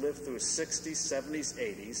proceeded to live through his 60s, 70s,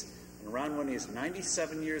 80s, and around when he was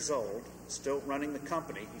 97 years old, still running the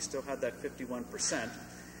company, he still had that 51%,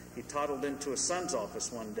 he toddled into his son's office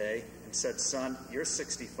one day and said, son, you're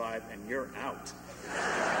 65 and you're out.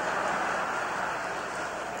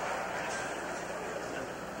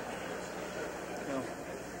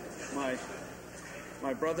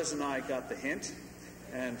 My brothers and I got the hint,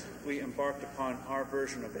 and we embarked upon our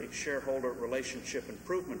version of a shareholder relationship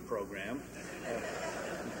improvement program.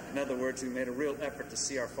 In other words, we made a real effort to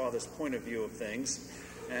see our father's point of view of things,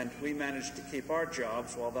 and we managed to keep our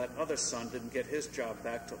jobs while that other son didn't get his job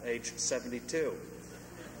back till age 72.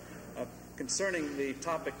 Concerning the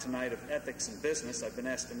topic tonight of ethics in business, I've been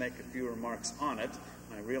asked to make a few remarks on it.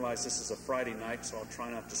 I realize this is a Friday night, so I'll try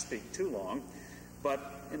not to speak too long. But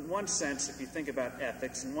in one sense, if you think about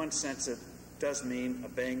ethics, in one sense it does mean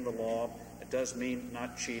obeying the law. It does mean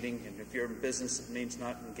not cheating. And if you're in business, it means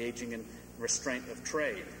not engaging in restraint of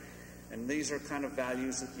trade. And these are kind of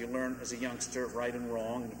values that you learn as a youngster, right and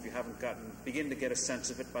wrong. And if you haven't begin to get a sense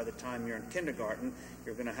of it by the time you're in kindergarten,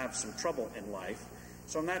 you're going to have some trouble in life.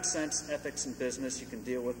 So in that sense, ethics in business you can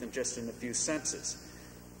deal with in a few sentences.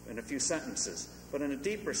 But in a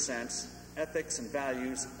deeper sense, ethics and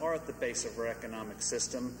values are at the base of our economic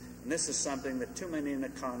system, and this is something that too many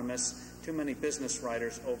economists, too many business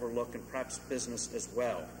writers overlook, and perhaps business as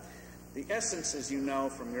well. The essence, as you know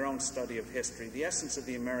from your own study of history, the essence of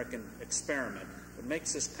the American experiment, what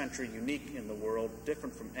makes this country unique in the world,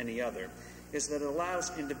 different from any other, is that it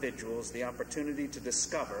allows individuals the opportunity to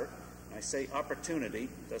discover, I say opportunity,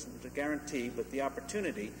 doesn't guarantee, but the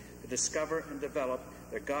opportunity to discover and develop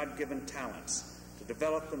their God-given talents, to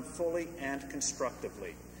develop them fully and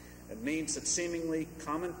constructively. It means that seemingly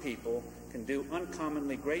common people can do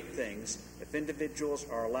uncommonly great things if individuals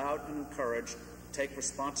are allowed and encouraged to take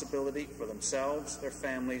responsibility for themselves, their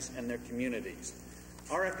families, and their communities.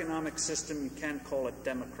 Our economic system, you can call it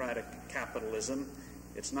democratic capitalism.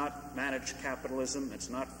 It's not managed capitalism, it's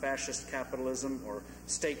not fascist capitalism or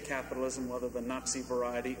state capitalism, whether the Nazi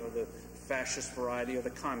variety or the fascist variety or the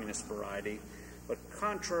communist variety. But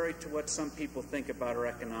contrary to what some people think about our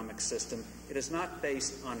economic system, it is not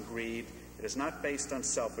based on greed, it is not based on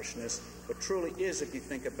selfishness, but truly is, if you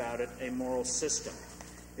think about it, a moral system.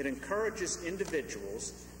 It encourages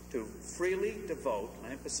individuals to freely devote,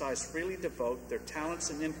 I emphasize freely devote, their talents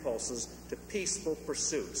and impulses to peaceful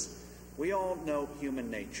pursuits. We all know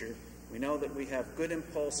human nature. We know that we have good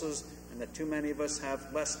impulses and that too many of us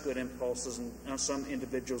have less good impulses and some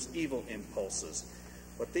individuals evil impulses.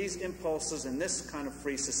 But these impulses in this kind of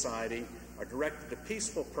free society are directed to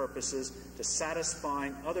peaceful purposes, to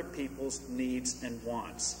satisfying other people's needs and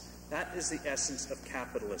wants. That is the essence of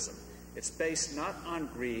capitalism. It's based not on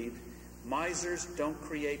greed. Misers don't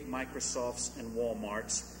create Microsofts and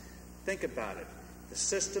Walmarts. Think about it. The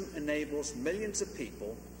system enables millions of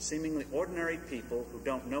people, seemingly ordinary people who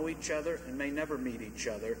don't know each other and may never meet each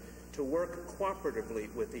other, to work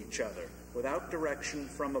cooperatively with each other without direction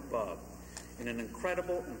from above in an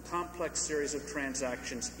incredible and complex series of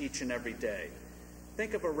transactions each and every day.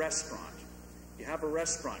 Think of a restaurant. You have a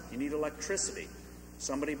restaurant. You need electricity.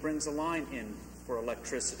 Somebody brings a line in for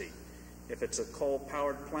electricity. If it's a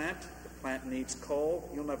coal-powered plant, the plant needs coal.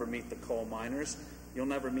 You'll never meet the coal miners. You'll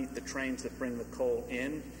never meet the trains that bring the coal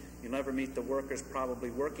in. You'll never meet the workers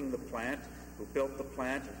probably working the plant, who built the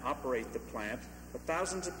plant and operate the plant. But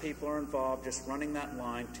thousands of people are involved just running that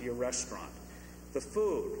line to your restaurant. The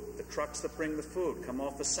food, the trucks that bring the food come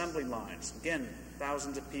off assembly lines. Again,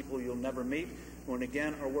 thousands of people you'll never meet, who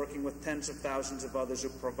again are working with tens of thousands of others who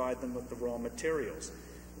provide them with the raw materials.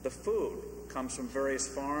 The food comes from various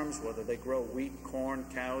farms, whether they grow wheat, corn,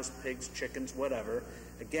 cows, pigs, chickens, whatever,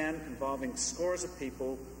 again involving scores of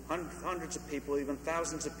people, hundreds of people, even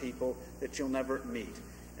thousands of people that you'll never meet.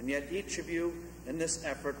 And yet each of you in this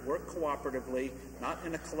effort work cooperatively, not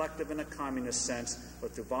in a collective and a communist sense,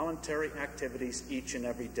 but through voluntary activities each and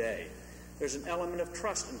every day. There's an element of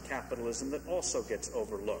trust in capitalism that also gets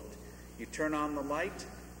overlooked. You turn on the light,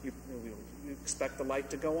 you expect the light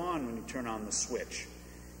to go on when you turn on the switch.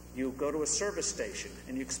 You go to a service station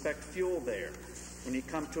and you expect fuel there. When you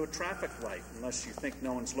come to a traffic light, unless you think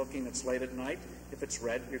no one's looking, it's late at night, if it's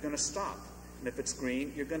red, you're going to stop. And if it's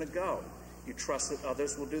green, you're going to go. You trust that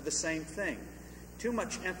others will do the same thing. Too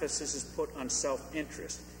much emphasis is put on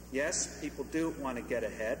self-interest. Yes, people do want to get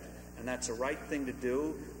ahead, and that's a right thing to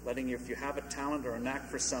do. If you have a talent or a knack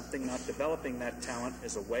for something, not developing that talent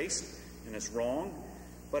is a waste and is wrong.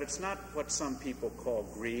 But it's not what some people call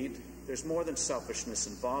greed. There's more than selfishness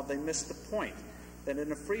involved. They miss the point that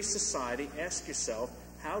in a free society, ask yourself,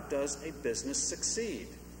 how does a business succeed?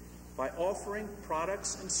 By offering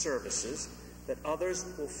products and services that others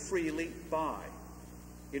will freely buy.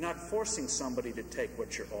 You're not forcing somebody to take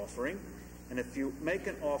what you're offering, and if you make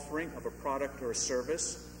an offering of a product or a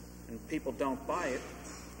service and people don't buy it,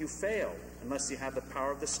 you fail unless you have the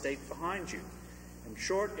power of the state behind you. In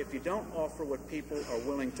short, if you don't offer what people are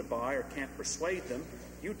willing to buy or can't persuade them,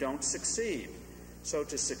 you don't succeed. So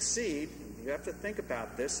to succeed, you have to think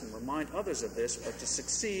about this and remind others of this, but to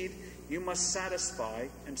succeed, you must satisfy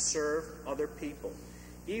and serve other people.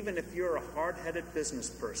 Even if you're a hard-headed business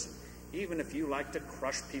person, even if you like to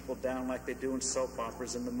crush people down like they do in soap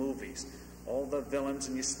operas and the movies, all the villains,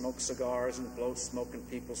 and you smoke cigars and blow smoke in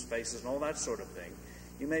people's faces and all that sort of thing.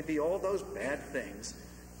 You may be all those bad things,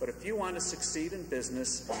 but if you want to succeed in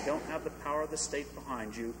business, and you don't have the power of the state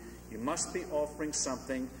behind you, you must be offering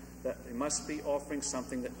something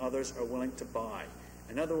that others are willing to buy.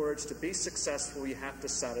 In other words, to be successful, you have to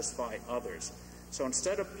satisfy others. So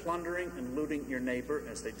instead of plundering and looting your neighbor,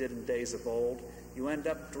 as they did in days of old, you end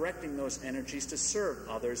up directing those energies to serve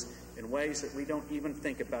others in ways that we don't even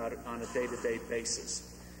think about it on a day-to-day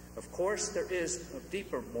basis. Of course, there is a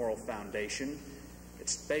deeper moral foundation.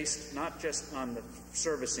 It's based not just on the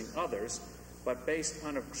servicing others, but based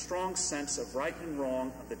on a strong sense of right and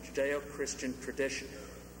wrong of the Judeo-Christian tradition.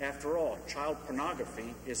 After all, child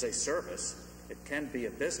pornography is a service. It can be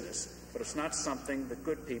a business, but it's not something that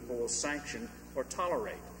good people will sanction or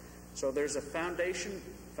tolerate. So there's a foundation.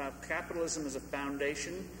 Capitalism is a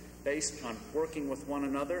foundation based on working with one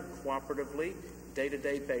another cooperatively,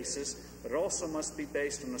 day-to-day basis, but it also must be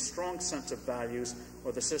based on a strong sense of values,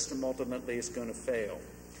 or the system ultimately is going to fail.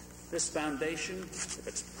 This foundation, if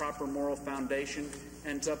it's proper moral foundation,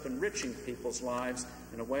 ends up enriching people's lives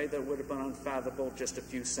in a way that would have been unfathomable just a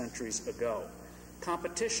few centuries ago.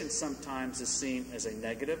 Competition sometimes is seen as a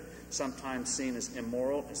negative, sometimes seen as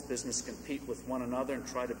immoral, as business compete with one another and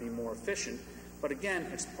try to be more efficient. But again,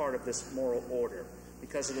 it's part of this moral order,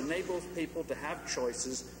 because it enables people to have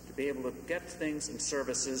choices, to be able to get things and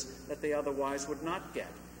services that they otherwise would not get.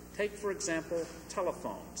 Take, for example,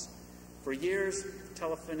 telephones. For years,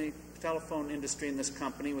 the telephone industry in this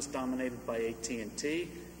company was dominated by AT&T. It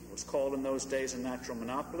was called in those days a natural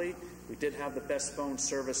monopoly. We did have the best phone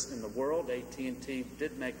service in the world. AT&T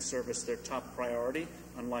did make service their top priority.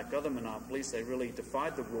 Unlike other monopolies, they really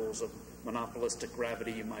defied the rules of monopolistic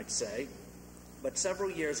gravity, you might say. But several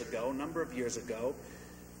years ago, a number of years ago,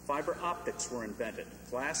 fiber optics were invented,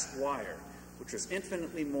 glass wire, which was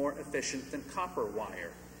infinitely more efficient than copper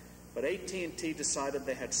wire. But AT&T decided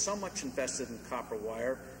they had so much invested in copper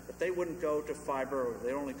wire that they wouldn't go to fiber, or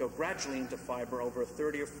they'd only go gradually into fiber over a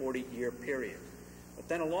 30 or 40-year period. But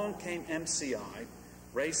then along came MCI,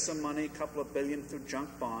 raised some money, a couple of billion through junk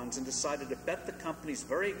bonds, and decided to bet the company's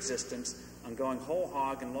very existence on going whole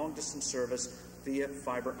hog in long-distance service via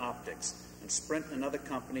fiber optics. And Sprint, another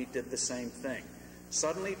company, did the same thing.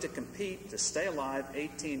 Suddenly, to compete, to stay alive,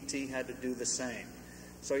 AT&T had to do the same.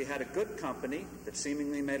 So you had a good company that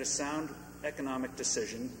seemingly made a sound economic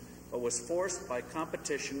decision, but was forced by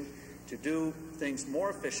competition to do things more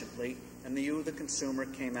efficiently, and you, the consumer,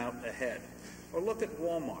 came out ahead. Or look at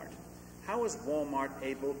Walmart. How is Walmart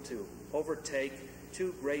able to overtake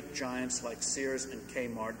two great giants like Sears and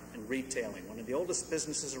Kmart in retailing? One of the oldest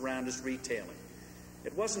businesses around is retailing.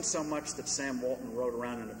 It wasn't so much that Sam Walton rode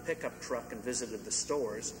around in a pickup truck and visited the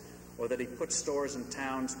stores, or that he put stores in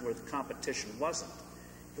towns where the competition wasn't.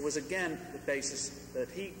 It was, again, the basis that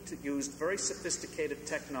he used very sophisticated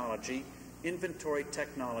technology, inventory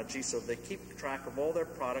technology, so they keep track of all their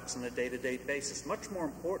products on a day-to-day basis. Much more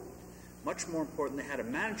important, they had a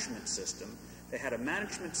management system. They had a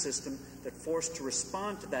management system that forced to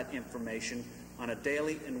respond to that information on a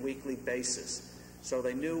daily and weekly basis. So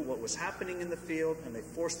they knew what was happening in the field, and they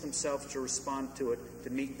forced themselves to respond to it to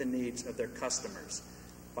meet the needs of their customers.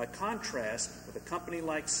 By contrast, with a company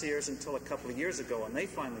like Sears until a couple of years ago, when they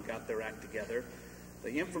finally got their act together,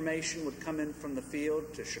 the information would come in from the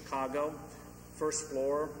field to Chicago, first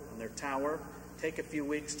floor on their tower, take a few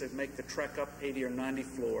weeks to make the trek up 80 or 90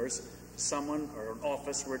 floors to someone or an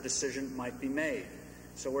office where a decision might be made.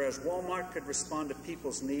 So whereas Walmart could respond to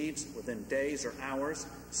people's needs within days or hours,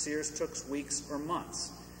 Sears took weeks or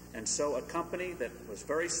months. And so a company that was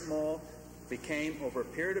very small became, over a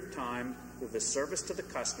period of time, through the service to the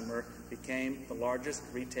customer, became the largest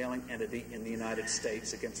retailing entity in the United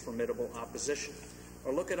States against formidable opposition.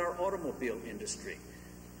 Or look at our automobile industry.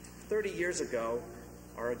 30 years ago,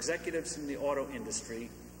 our executives in the auto industry,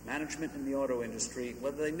 management in the auto industry,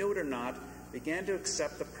 whether they knew it or not, began to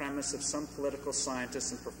accept the premise of some political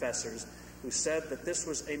scientists and professors who said that this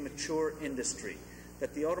was a mature industry,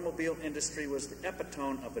 that the automobile industry was the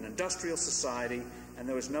epitome of an industrial society, and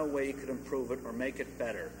there was no way you could improve it or make it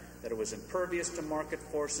better, that it was impervious to market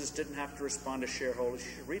forces, didn't have to respond to shareholders.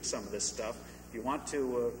 You should read some of this stuff. If you want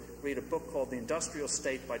to read a book called The Industrial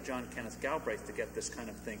State by John Kenneth Galbraith to get this kind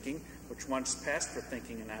of thinking, which once passed for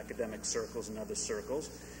thinking in academic circles and other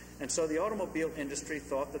circles. And so the automobile industry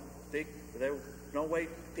thought that there was no way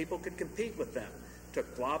people could compete with them. It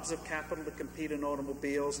took globs of capital to compete in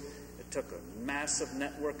automobiles. It took a massive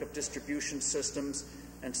network of distribution systems,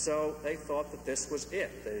 and so they thought that this was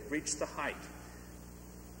it. They had reached the height.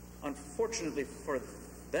 Unfortunately for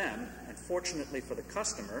them, and fortunately for the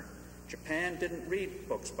customer, Japan didn't read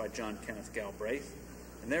books by John Kenneth Galbraith,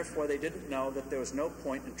 and therefore they didn't know that there was no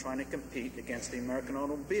point in trying to compete against the American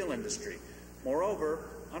automobile industry. Moreover,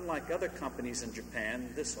 unlike other companies in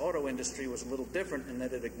Japan, this auto industry was a little different in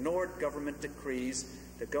that it ignored government decrees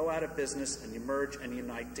to go out of business and emerge and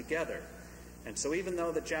unite together. And so even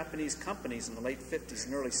though the Japanese companies in the late 50s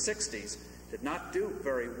and early 60s did not do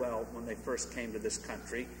very well when they first came to this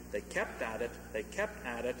country, they kept at it,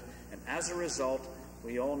 and as a result,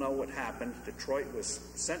 we all know what happened. Detroit was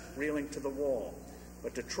sent reeling to the wall.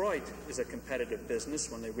 But Detroit is a competitive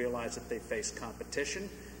business when they realized that they faced competition,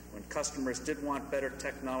 when customers did want better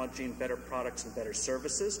technology and better products and better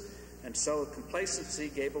services, and so complacency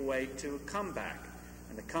gave way to a comeback.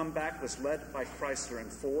 And the comeback was led by Chrysler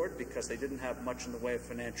and Ford because they didn't have much in the way of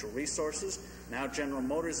financial resources. Now General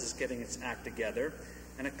Motors is getting its act together.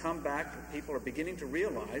 And a comeback, people are beginning to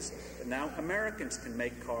realize that now Americans can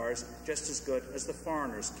make cars just as good as the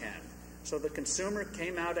foreigners can. So the consumer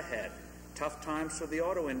came out ahead. Tough times for the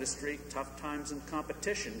auto industry, tough times in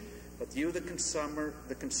competition, but you, the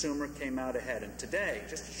consumer came out ahead. And today,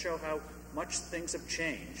 just to show how much things have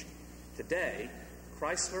changed, today,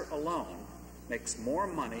 Chrysler alone makes more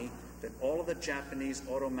money than all of the Japanese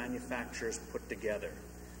auto manufacturers put together.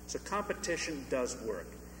 So competition does work.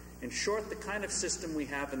 In short, the kind of system we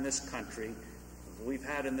have in this country,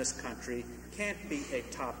 can't be a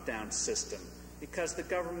top-down system because the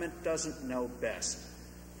government doesn't know best.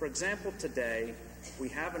 For example, today, we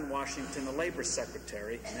have in Washington a labor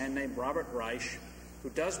secretary, a man named Robert Reich, who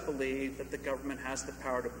does believe that the government has the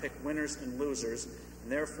power to pick winners and losers,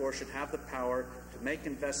 and therefore should have the power to make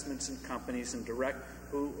investments in companies and direct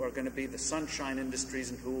who are going to be the sunshine industries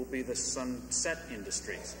and who will be the sunset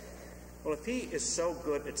industries. Well, if he is so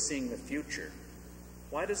good at seeing the future,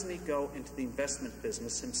 why doesn't he go into the investment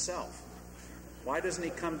business himself? Why doesn't he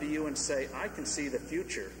come to you and say, I can see the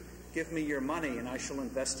future, give me your money and I shall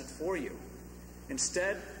invest it for you?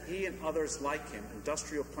 Instead, he and others like him,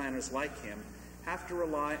 industrial planners like him, have to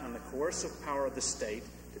rely on the coercive power of the state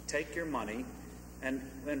to take your money and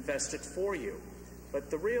invest it for you.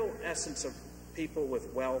 But the real essence of people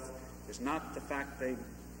with wealth is not the fact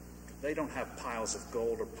they don't have piles of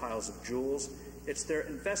gold or piles of jewels. It's their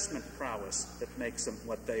investment prowess that makes them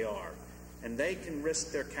what they are. And they can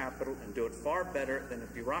risk their capital and do it far better than a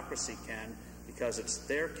bureaucracy can because it's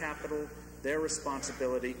their capital, their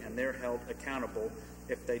responsibility, and they're held accountable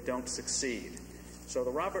if they don't succeed. So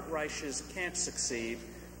the Robert Reiches can't succeed.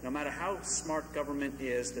 No matter how smart government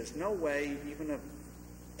is, there's no way even a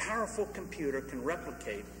powerful computer can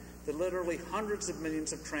replicate the literally hundreds of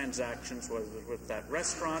millions of transactions, whether with that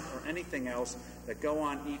restaurant or anything else, that go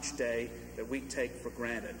on each day that we take for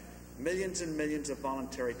granted. Millions and millions of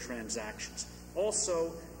voluntary transactions.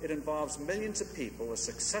 Also, it involves millions of people. A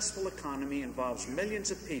successful economy involves millions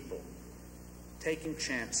of people taking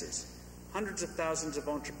chances. Hundreds of thousands of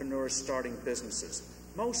entrepreneurs starting businesses.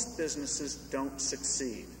 Most businesses don't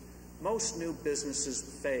succeed. Most new businesses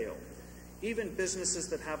fail. Even businesses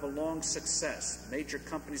that have a long success, major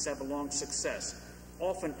companies have a long success,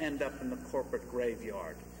 often end up in the corporate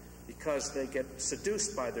graveyard because they get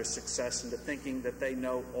seduced by their success into thinking that they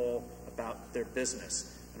know all about their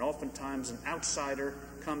business. And oftentimes an outsider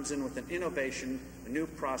comes in with an innovation, a new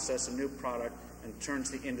process, a new product, and turns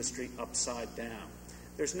the industry upside down.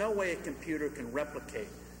 There's no way a computer can replicate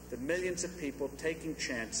the millions of people taking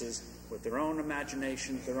chances with their own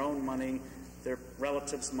imagination, their own money, their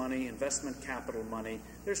relatives' money, investment capital money.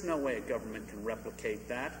 There's no way a government can replicate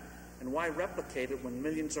that. And why replicate it when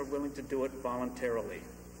millions are willing to do it voluntarily?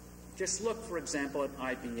 Just look, for example, at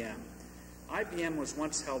IBM. IBM was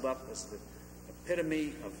once held up as the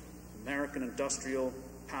epitome of American industrial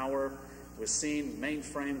power, was seen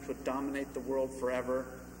mainframes would dominate the world forever.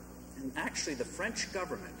 And actually the French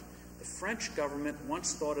government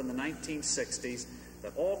once thought in the 1960s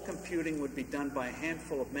that all computing would be done by a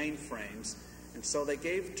handful of mainframes, and so they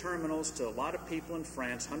gave terminals to a lot of people in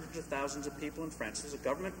France, hundreds of thousands of people in France. It was a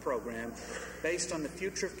government program based on the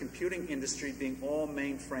future of computing industry being all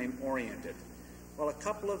mainframe oriented. Well, a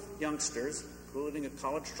couple of youngsters, including a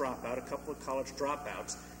couple of college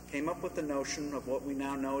dropouts, came up with the notion of what we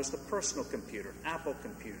now know as the personal computer, Apple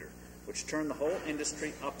computer, which turned the whole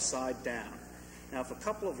industry upside down. Now, if a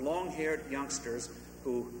couple of long-haired youngsters,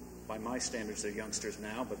 who by my standards are youngsters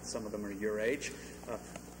now, but some of them are your age,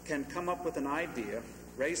 can come up with an idea,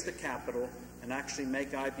 raise the capital, and actually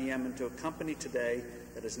make IBM into a company today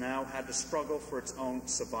that has now had to struggle for its own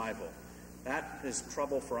survival. That is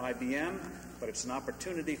trouble for IBM, but it's an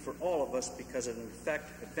opportunity for all of us because it in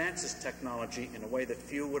effect advances technology in a way that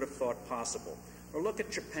few would have thought possible. Or look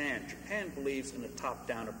at Japan. Japan believes in a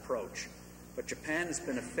top-down approach, but Japan has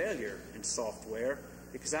been a failure in software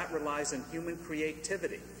because that relies on human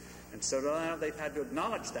creativity. And so now they've had to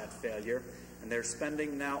acknowledge that failure, and they're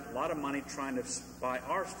spending now a lot of money trying to buy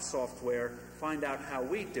our software, find out how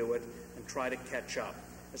we do it, and try to catch up.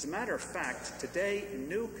 As a matter of fact, today in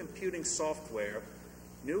new computing software,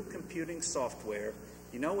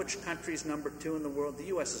 you know which country's number 2 in the world? The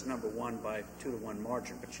U.S. is number 1 by 2-to-1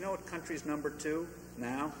 margin. But you know what country's number 2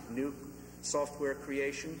 now, new software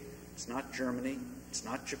creation? It's not Germany. It's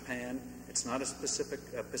not Japan. It's not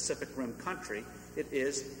a Pacific Rim country. It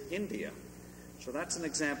is India. So that's an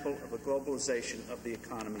example of a globalization of the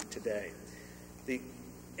economy today. The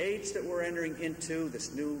age that we're entering into,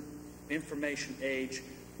 this new information age,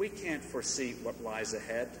 we can't foresee what lies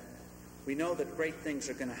ahead. We know that great things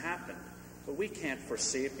are going to happen, but we can't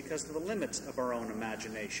foresee it because of the limits of our own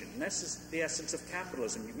imagination. And this is the essence of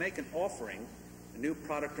capitalism. You make an offering, a new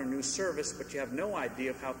product or new service, but you have no idea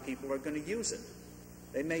of how people are going to use it.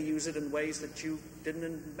 They may use it in ways that you didn't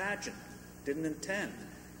imagine, didn't intend.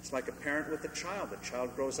 It's like a parent with a child. The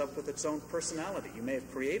child grows up with its own personality. You may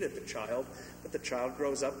have created the child, but the child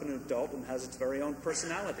grows up an adult and has its very own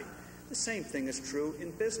personality. The same thing is true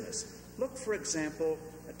in business. Look, for example,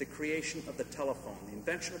 at the creation of the telephone, the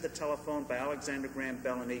invention of the telephone by Alexander Graham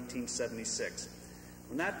Bell in 1876.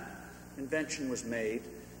 When that invention was made,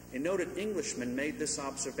 a noted Englishman made this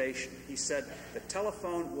observation. He said, the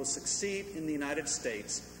telephone will succeed in the United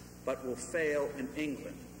States, but will fail in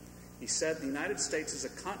England. He said the United States is a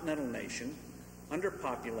continental nation,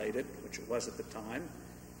 underpopulated, which it was at the time,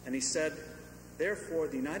 and he said, therefore,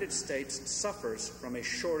 the United States suffers from a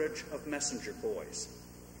shortage of messenger boys.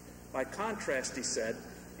 By contrast, he said,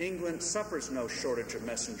 England suffers no shortage of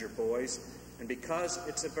messenger boys, and because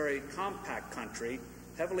it's a very compact country,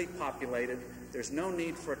 heavily populated, there's no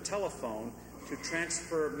need for a telephone to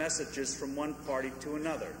transfer messages from one party to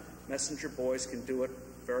another. Messenger boys can do it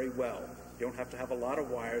very well. You don't have to have a lot of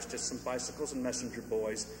wires, just some bicycles and messenger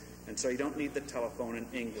boys, and so you don't need the telephone in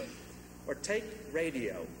England. Or take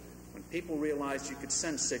radio. When people realized you could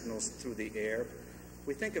send signals through the air,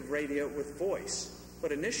 we think of radio with voice.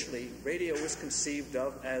 But initially, radio was conceived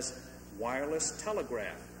of as wireless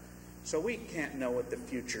telegraph. So we can't know what the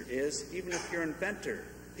future is. Even if you're an inventor,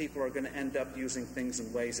 people are going to end up using things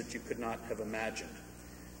in ways that you could not have imagined.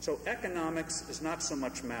 So economics is not so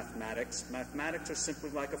much mathematics. Mathematics are simply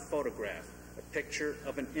like a photograph, a picture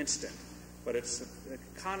of an instant. But the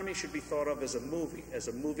economy should be thought of as a movie, as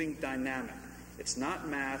a moving dynamic. It's not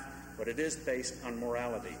math, but it is based on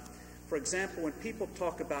morality. For example, when people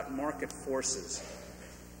talk about market forces,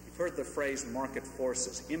 you've heard the phrase market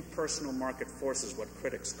forces, impersonal market forces, what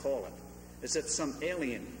critics call it, as if some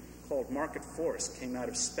alien called market force came out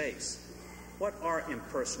of space. What are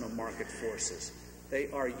impersonal market forces? They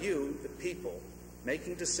are you, the people,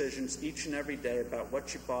 making decisions each and every day about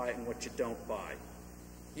what you buy and what you don't buy.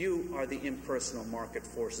 You are the impersonal market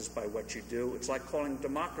forces by what you do. It's like calling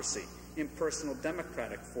democracy impersonal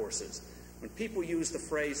democratic forces. When people use the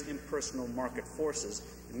phrase impersonal market forces,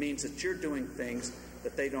 it means that you're doing things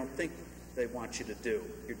that they don't think they want you to do.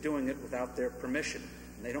 You're doing it without their permission,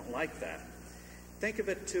 and they don't like that. Think of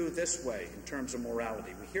it, too, this way in terms of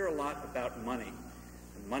morality. We hear a lot about money.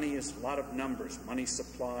 And money is a lot of numbers. Money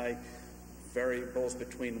supply, variables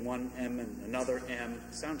between one M and another M.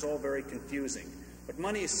 Sounds all very confusing. But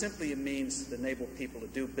money is simply a means to enable people to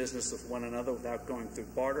do business with one another without going through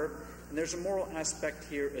barter. And there's a moral aspect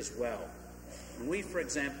here as well. When we, for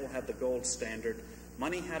example, had the gold standard,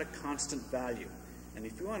 money had a constant value. And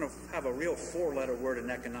if you want to have a real four-letter word in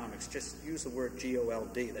economics, just use the word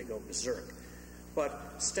G-O-L-D. They go berserk.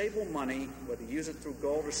 But stable money, whether you use it through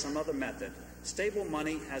gold or some other method, stable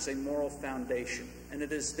money has a moral foundation. And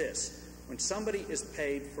it is this. When somebody is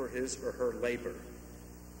paid for his or her labor,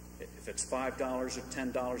 if it's $5 or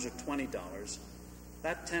 $10 or $20,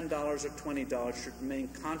 that $10 or $20 should remain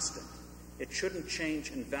constant. It shouldn't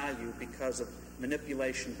change in value because of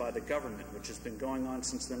manipulation by the government, which has been going on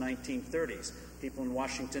since the 1930s. People in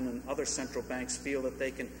Washington and other central banks feel that they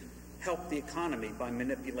can help the economy by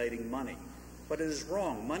manipulating money. But it is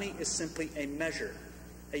wrong. Money is simply a measure,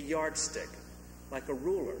 a yardstick, like a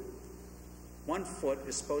ruler. 1 foot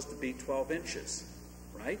is supposed to be 12 inches,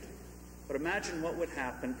 right? But imagine what would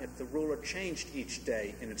happen if the ruler changed each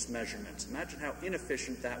day in its measurements. Imagine how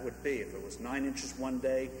inefficient that would be if it was 9 inches one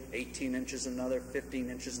day, 18 inches another, 15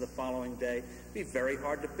 inches the following day. It would be very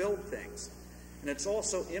hard to build things. And it's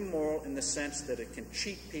also immoral in the sense that it can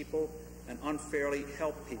cheat people and unfairly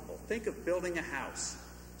help people. Think of building a house,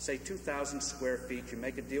 say 2,000 square feet. You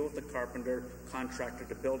make a deal with the carpenter, contractor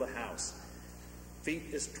to build a house. Feet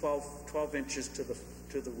is 12 inches to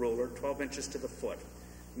the ruler, 12 inches to the foot.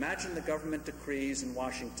 Imagine the government decrees in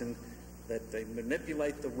Washington that they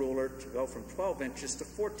manipulate the ruler to go from 12 inches to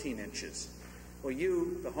 14 inches. Well,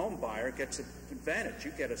 you, the home buyer, gets an advantage.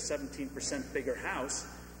 You get a 17% bigger house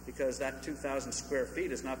because that 2,000 square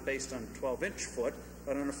feet is not based on a 12-inch foot,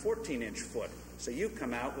 but on a 14-inch foot. So you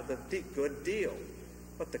come out with a good deal.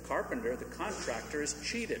 But the carpenter, the contractor, is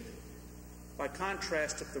cheated. By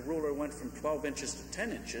contrast, if the ruler went from 12 inches to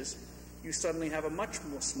 10 inches, you suddenly have a much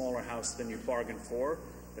smaller house than you bargained for.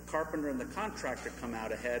 The carpenter and the contractor come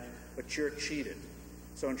out ahead, but you're cheated.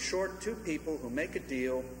 So in short, two people who make a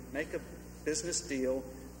deal, make a business deal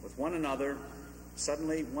with one another,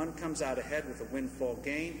 suddenly one comes out ahead with a windfall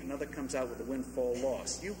gain, another comes out with a windfall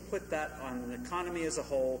loss. You put that on an economy as a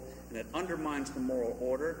whole, and it undermines the moral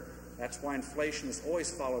order. That's why inflation is always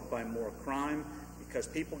followed by more crime, because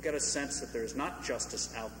people get a sense that there is not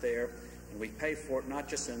justice out there, and we pay for it not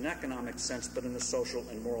just in an economic sense, but in a social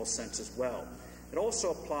and moral sense as well. It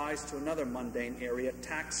also applies to another mundane area,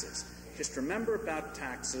 taxes. Just remember about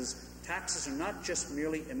taxes. Taxes are not just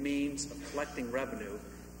merely a means of collecting revenue.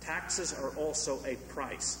 Taxes are also a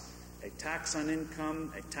price. A tax on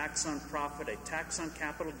income, a tax on profit, a tax on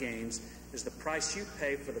capital gains is the price you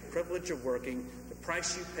pay for the privilege of working, the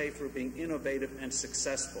price you pay for being innovative and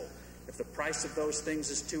successful. If the price of those things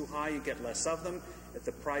is too high, you get less of them. If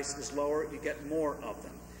the price is lower, you get more of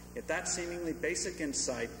them. Yet that seemingly basic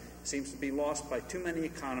insight seems to be lost by too many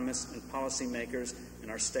economists and policymakers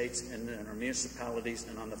in our states and in our municipalities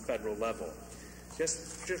and on the federal level.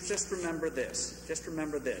 Just remember this. Just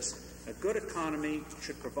remember this. A good economy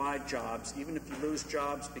should provide jobs. Even if you lose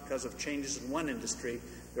jobs because of changes in one industry,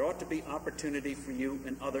 there ought to be opportunity for you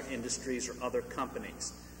in other industries or other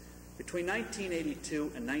companies. Between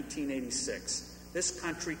 1982 and 1986, this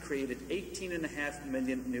country created 18.5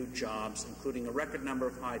 million new jobs, including a record number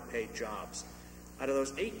of high-paid jobs. Out of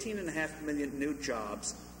those 18.5 million new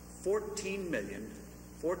jobs, 14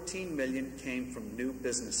 million came from new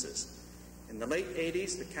businesses. In the late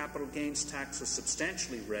 80s, the capital gains tax was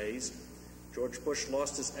substantially raised. George Bush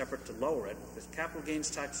lost his effort to lower it. The capital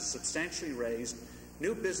gains tax was substantially raised.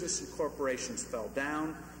 New business and corporations fell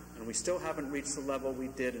down, and we still haven't reached the level we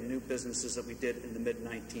did in new businesses that we did in the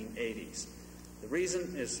mid-1980s. The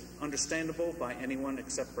reason is understandable by anyone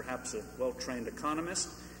except perhaps a well-trained economist,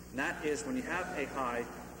 and that is when you have a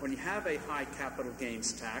high capital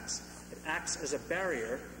gains tax, it acts as a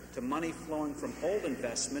barrier to money flowing from old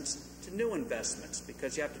investments to new investments,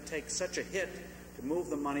 because you have to take such a hit to move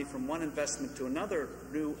the money from one investment to another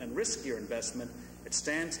new and riskier investment. It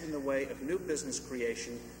stands in the way of new business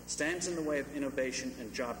creation, stands in the way of innovation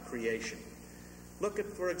and job creation. Look at,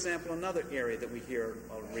 for example, another area that we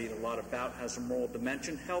read a lot about, has a moral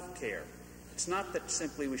dimension, health care. It's not that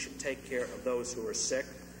simply we should take care of those who are sick,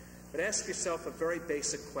 but ask yourself a very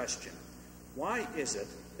basic question. Why is it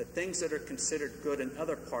that things that are considered good in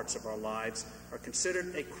other parts of our lives are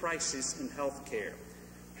considered a crisis in health care?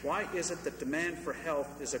 Why is it that demand for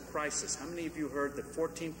health is a crisis? How many of you heard that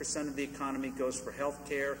 14% of the economy goes for health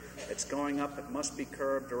care? It's going up, it must be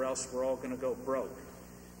curbed, or else we're all going to go broke.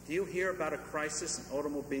 Do you hear about a crisis in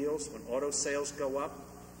automobiles when auto sales go up?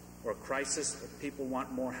 Or a crisis when people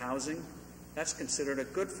want more housing? That's considered a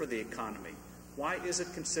good for the economy. Why is it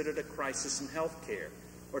considered a crisis in health care?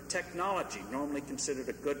 Or technology, normally considered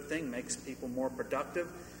a good thing, makes people more productive.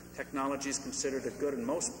 Technology is considered a good in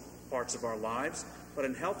most parts of our lives, but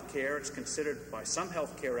in healthcare, it's considered by some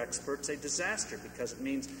healthcare experts a disaster, because it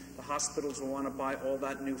means the hospitals will want to buy all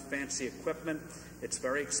that new fancy equipment. It's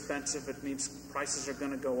very expensive. It means prices are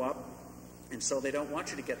going to go up, and so they don't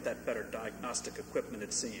want you to get that better diagnostic equipment,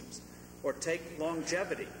 it seems. Or take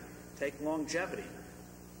longevity.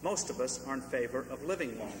 Most of us are in favor of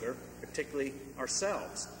living longer, particularly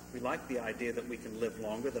ourselves. We like the idea that we can live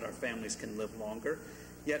longer, that our families can live longer.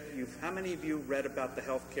 Yet, how many of you read about the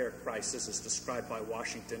healthcare crisis as described by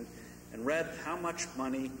Washington and read how much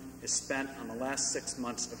money is spent on the last 6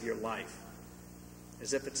 months of your life?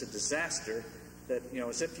 As if it's a disaster,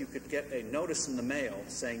 as if you could get a notice in the mail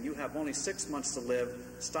saying you have only 6 months to live,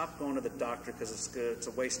 stop going to the doctor because it's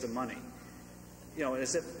a waste of money.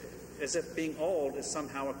 As if being old is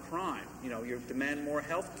somehow a crime. You demand more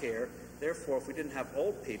health care. Therefore, if we didn't have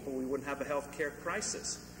old people, we wouldn't have a health care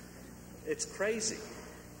crisis. It's crazy.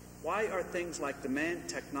 Why are things like demand,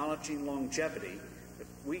 technology, and longevity that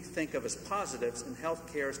we think of as positives in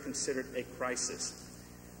health care is considered a crisis?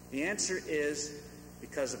 The answer is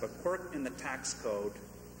because of a quirk in the tax code.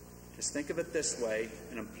 is think of it this way.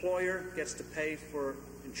 An employer gets to pay for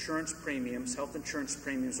insurance premiums, health insurance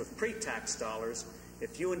premiums with pre-tax dollars.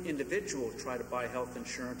 If you, an individual, try to buy health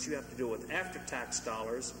insurance, you have to do it with after-tax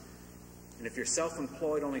dollars. And if you're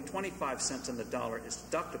self-employed, only 25 cents on the dollar is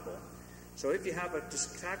deductible. So if you have a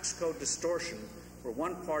tax code distortion where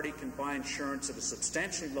one party can buy insurance at a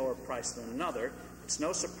substantially lower price than another, it's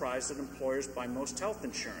no surprise that employers buy most health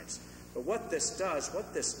insurance. But what this does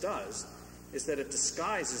is that it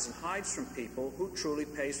disguises and hides from people who truly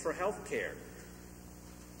pays for health care.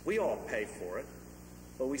 We all pay for it,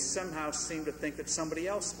 but we somehow seem to think that somebody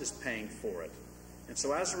else is paying for it. And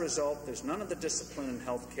so as a result, there's none of the discipline in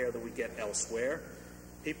health care that we get elsewhere.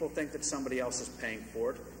 People think that somebody else is paying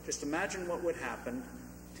for it. Just imagine what would happen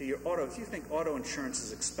to your auto. If you think auto insurance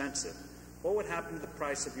is expensive, what would happen to the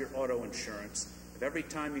price of your auto insurance if every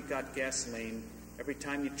time you got gasoline, every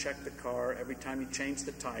time you checked the car, every time you changed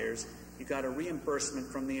the tires, you got a reimbursement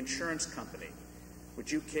from the insurance company?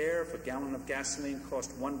 Would you care if a gallon of gasoline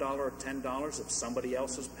cost $1 or $10 if somebody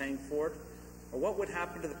else was paying for it? Or what would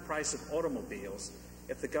happen to the price of automobiles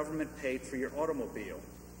if the government paid for your automobile?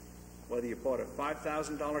 Whether you bought a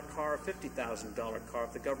 $5,000 car or $50,000 car,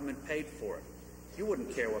 if the government paid for it, you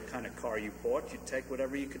wouldn't care what kind of car you bought. You'd take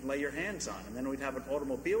whatever you could lay your hands on. And then we'd have an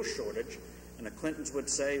automobile shortage, and the Clintons would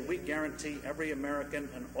say, we guarantee every American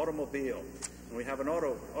an automobile. And we'd have an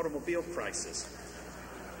automobile crisis.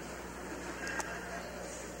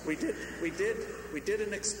 We did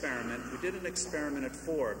an experiment. We did an experiment at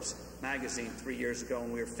Forbes magazine 3 years ago,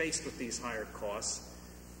 and we were faced with these higher costs.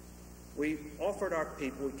 We offered our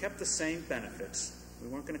people, we kept the same benefits. We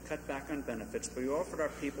weren't going to cut back on benefits, but we offered our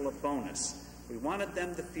people a bonus. We wanted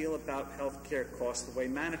them to feel about health care costs the way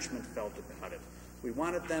management felt about it. We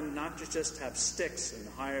wanted them not to just have sticks in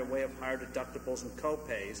the higher way of higher deductibles and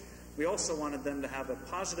co-pays. We also wanted them to have a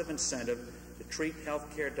positive incentive to treat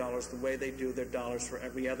health care dollars the way they do their dollars for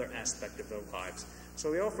every other aspect of their lives.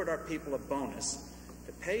 So we offered our people a bonus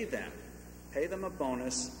to pay them a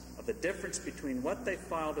bonus of the difference between what they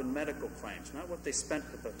filed in medical claims, not what they spent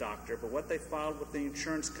with the doctor, but what they filed with the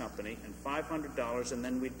insurance company, and $500, and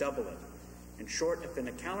then we double it. In short, if in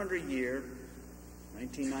a calendar year,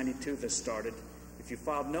 1992 this started, if you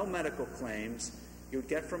filed no medical claims, you would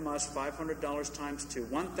get from us $500 times 2,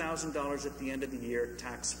 $1,000 at the end of the year,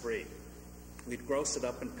 tax-free. We'd gross it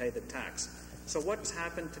up and pay the tax. So what's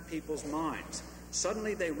happened to people's minds?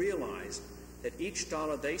 Suddenly they realized that each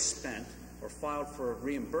dollar they spent or filed for a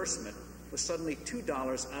reimbursement was suddenly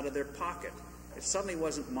 $2 out of their pocket. It suddenly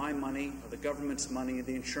wasn't my money or the government's money,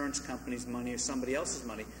 the insurance company's money, or somebody else's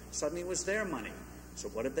money. Suddenly it was their money. So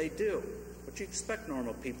what did they do? What you expect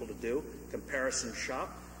normal people to do? Comparison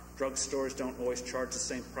shop. Drugstores don't always charge the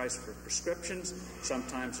same price for prescriptions.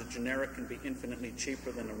 Sometimes a generic can be infinitely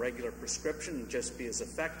cheaper than a regular prescription and just be as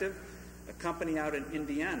effective. A company out in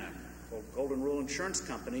Indiana called Golden Rule Insurance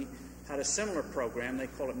Company had a similar program. They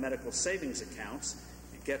call it medical savings accounts.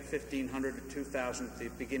 You get $1,500 to $2,000 at the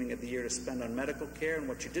beginning of the year to spend on medical care, and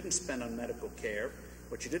what you didn't spend on medical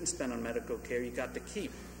care, you got to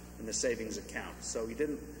keep in the savings account. So you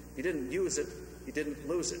didn't use it, you didn't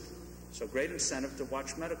lose it. So great incentive to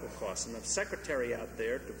watch medical costs. And the secretary out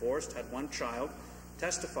there, divorced, had one child,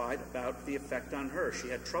 testified about the effect on her. She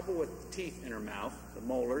had trouble with teeth in her mouth, the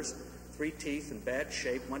molars, 3 teeth in bad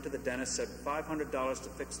shape, went to the dentist, said $500 to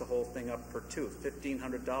fix the whole thing up per tooth,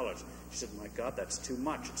 $1,500. She said, my God, that's too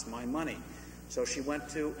much. It's my money. So she went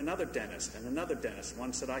to another dentist and another dentist.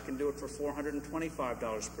 One said, I can do it for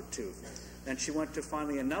 $425 per tooth. Then she went to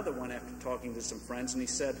finally another one after talking to some friends, and he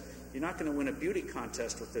said, you're not going to win a beauty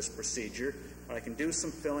contest with this procedure, but I can do some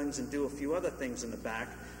fillings and do a few other things in the back.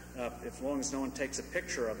 As long as no one takes a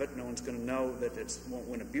picture of it, no one's going to know that it won't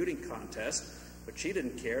win a beauty contest. But she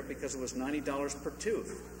didn't care because it was $90 per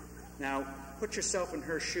tooth. Now, put yourself in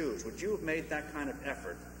her shoes. Would you have made that kind of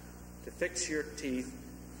effort to fix your teeth,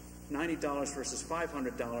 $90 versus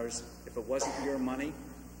 $500, if it wasn't your money?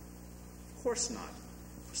 Of course not.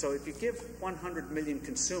 So if you give 100 million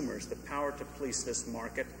consumers the power to police this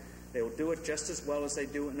market, they will do it just as well as they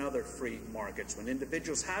do in other free markets. When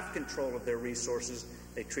individuals have control of their resources,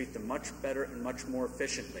 they treat them much better and much more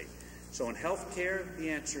efficiently. So in health care, the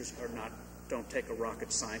answers are don't take a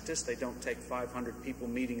rocket scientist. They don't take 500 people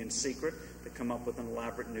meeting in secret to come up with an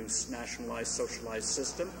elaborate new nationalized, socialized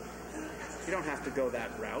system. You don't have to go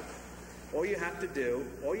that route. All you have to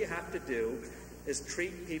do is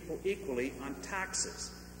treat people equally on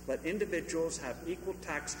taxes. Let individuals have equal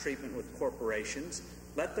tax treatment with corporations.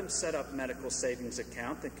 Let them set up medical savings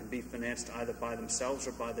account that can be financed either by themselves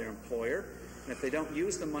or by their employer. And if they don't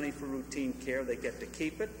use the money for routine care, they get to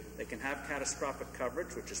keep it. They can have catastrophic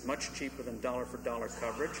coverage, which is much cheaper than dollar-for-dollar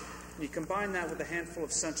coverage. And you combine that with a handful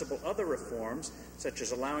of sensible other reforms, such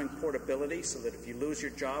as allowing portability so that if you lose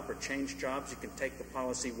your job or change jobs, you can take the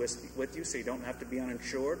policy with you so you don't have to be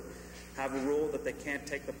uninsured. Have a rule that they can't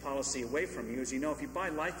take the policy away from you. As you know, if you buy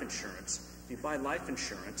life insurance,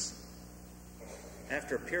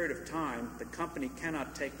 after a period of time, the company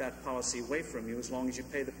cannot take that policy away from you as long as you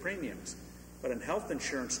pay the premiums. But in health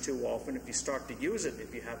insurance, too often, if you start to use it,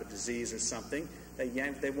 if you have a disease or something,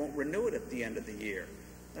 they won't renew it at the end of the year.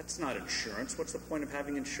 That's not insurance. What's the point of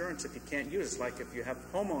having insurance if you can't use it? It's like if you have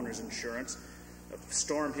homeowner's insurance, a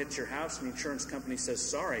storm hits your house and the insurance company says,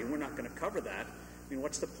 sorry, we're not going to cover that. I mean,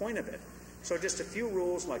 what's the point of it? So just a few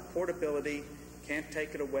rules like portability, can't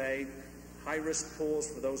take it away, high-risk pools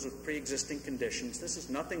for those with pre-existing conditions. This is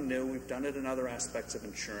nothing new. We've done it in other aspects of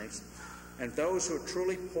insurance. And those who are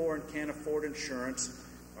truly poor and can't afford insurance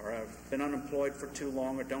or have been unemployed for too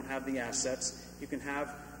long or don't have the assets, you can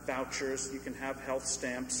have vouchers, you can have health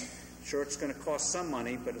stamps. Sure, it's going to cost some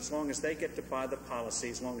money, but as long as they get to buy the policy,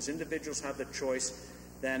 as long as individuals have the choice,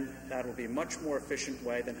 then that will be a much more efficient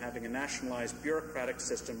way than having a nationalized bureaucratic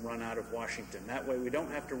system run out of Washington. That way we don't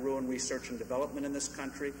have to ruin research and development in this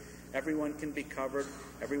country. Everyone can be covered,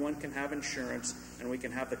 everyone can have insurance, and we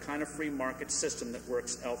can have the kind of free market system that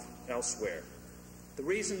works elsewhere. The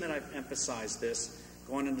reason that I've emphasized this,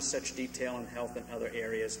 going into such detail on health and other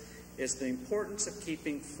areas, is the importance of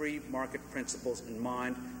keeping free market principles in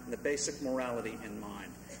mind and the basic morality in mind.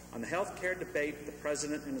 On the health care debate, the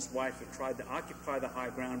president and his wife have tried to occupy the high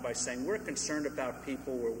ground by saying, we're concerned about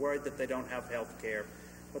people, we're worried that they don't have health care.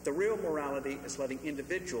 But the real morality is letting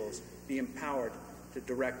individuals be empowered to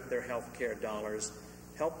direct their health care dollars,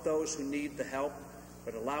 help those who need the help,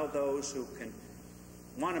 but allow those who can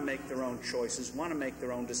want to make their own choices, want to make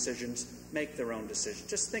their own decisions, make their own decisions.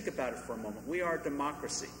 Just think about it for a moment. We are a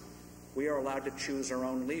democracy. We are allowed to choose our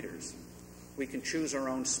own leaders. We can choose our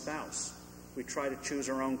own spouse. We try to choose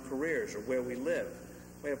our own careers or where we live.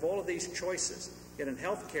 We have all of these choices. Yet in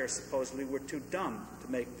health care, supposedly, we're too dumb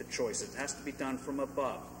to make the choices. It has to be done from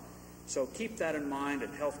above. So keep that in mind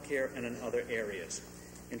in health care and in other areas.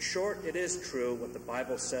 In short, it is true what the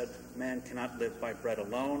Bible said, man cannot live by bread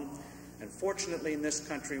alone. And fortunately, in this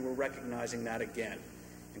country, we're recognizing that again.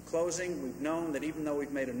 In closing, we've known that even though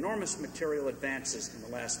we've made enormous material advances in the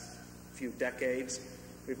last few decades,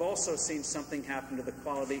 we've also seen something happen to the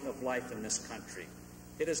quality of life in this country.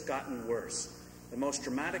 It has gotten worse. The most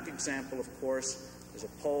dramatic example, of course, is a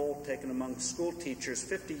poll taken among school teachers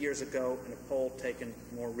 50 years ago and a poll taken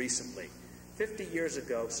more recently. 50 years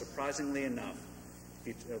ago, surprisingly enough,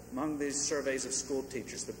 among these surveys of school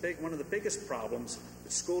teachers, one of the biggest problems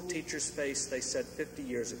that school teachers faced, they said 50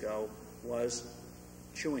 years ago, was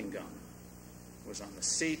chewing gum. It was on the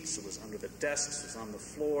seats, it was under the desks, it was on the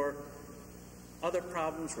floor. Other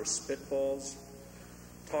problems were spitballs,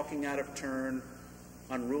 talking out of turn,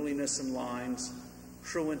 unruliness in lines,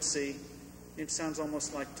 truancy. It sounds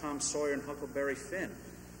almost like Tom Sawyer and Huckleberry Finn,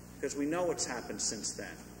 because we know what's happened since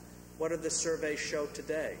then. What do the surveys show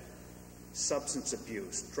today? Substance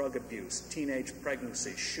abuse, drug abuse, teenage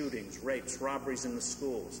pregnancy, shootings, rapes, robberies in the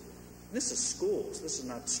schools. This is schools. This is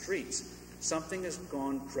not streets. Something has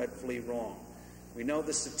gone dreadfully wrong. We know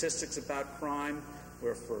the statistics about crime,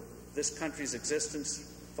 where for this country's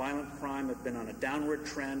existence, violent crime had been on a downward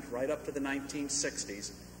trend right up to the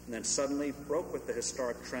 1960s, and then suddenly broke with the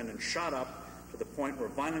historic trend and shot up to the point where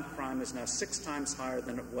violent crime is now 6 times higher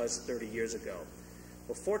than it was 30 years ago.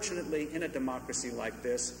 Well, fortunately, in a democracy like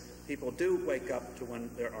this, people do wake up to when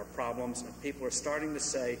there are problems, and people are starting to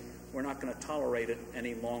say, we're not going to tolerate it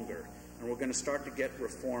any longer. And we're going to start to get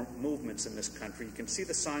reform movements in this country. You can see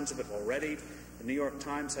the signs of it already. The New York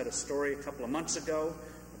Times had a story a couple of months ago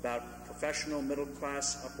about professional,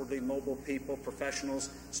 middle-class, upwardly mobile people, professionals,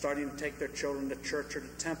 starting to take their children to church or to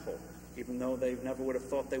temple, even though they never would have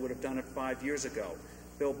thought they would have done it 5 years ago.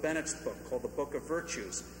 Bill Bennett's book, called The Book of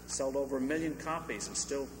Virtues, sold over 1 million copies and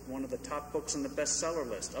still one of the top books on the bestseller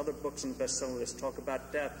list. Other books on the bestseller list talk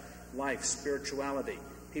about death, life, spirituality.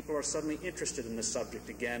 People are suddenly interested in this subject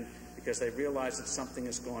again because they realize that something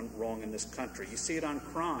has gone wrong in this country. You see it on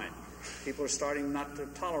crime. People are starting not to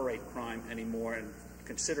tolerate crime anymore and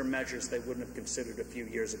consider measures they wouldn't have considered a few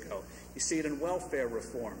years ago. You see it in welfare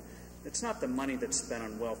reform. It's not the money that's spent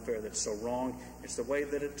on welfare that's so wrong. It's the way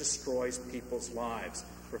that it destroys people's lives,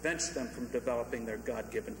 prevents them from developing their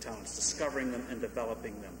God-given talents, discovering them and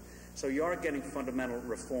developing them. So you are getting fundamental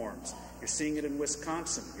reforms. You're seeing it in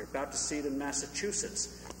Wisconsin. You're about to see it in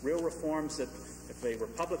Massachusetts. Real reforms that, if a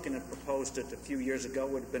Republican had proposed it a few years ago,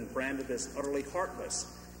 would have been branded as utterly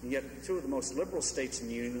heartless. And yet, two of the most liberal states in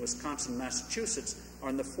the Union, Wisconsin and Massachusetts, are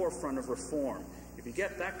in the forefront of reform. If you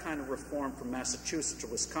get that kind of reform from Massachusetts or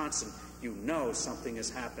Wisconsin, you know something is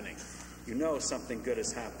happening. You know something good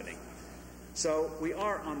is happening. So we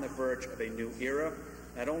are on the verge of a new era,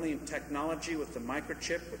 not only in technology with the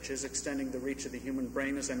microchip, which is extending the reach of the human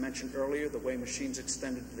brain, as I mentioned earlier, the way machines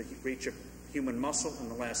extended the reach of human muscle in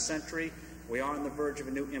the last century. We are on the verge of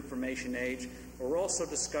a new information age. We're also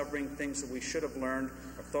discovering things that we should have learned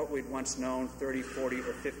or thought we'd once known 30, 40,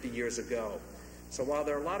 or 50 years ago. So while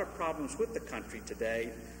there are a lot of problems with the country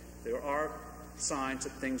today, there are signs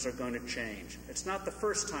that things are going to change. It's not the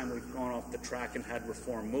first time we've gone off the track and had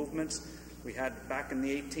reform movements. We had back in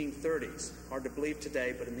the 1830s, hard to believe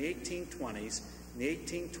today, but in the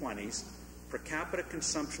 1820s, per capita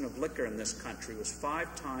consumption of liquor in this country was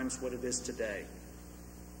 5 times what it is today.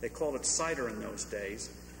 They called it cider in those days.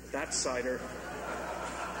 That cider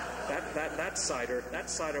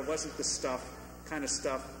wasn't the kind of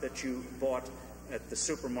stuff that you bought at the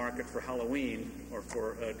supermarket for Halloween or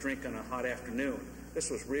for a drink on a hot afternoon. This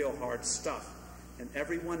was real hard stuff, and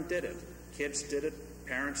everyone did it. Kids did it,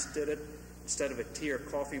 parents did it. Instead of a tea or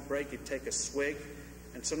coffee break, you'd take a swig.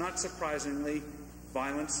 And so not surprisingly,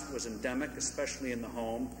 violence was endemic, especially in the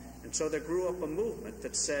home. And so there grew up a movement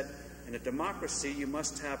that said, in a democracy, you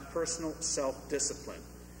must have personal self-discipline.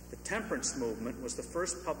 The temperance movement was the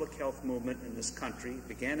first public health movement in this country. It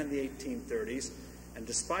began in the 1830s. And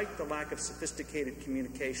despite the lack of sophisticated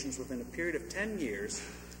communications, within a period of 10 years,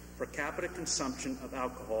 per capita consumption of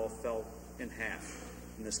alcohol fell in half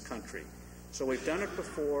in this country. So we've done it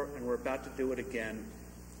before, and we're about to do it again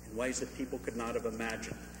in ways that people could not have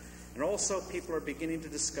imagined. And also, people are beginning to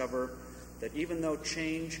discover that even though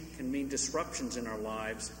change can mean disruptions in our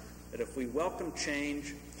lives, that if we welcome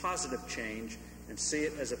change, positive change, and see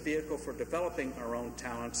it as a vehicle for developing our own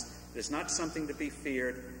talents, it is not something to be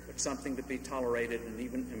feared, but something to be tolerated and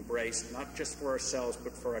even embraced, not just for ourselves,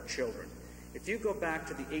 but for our children. If you go back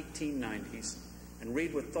to the 1890s and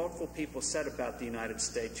read what thoughtful people said about the United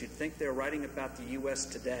States, you'd think they're writing about the U.S.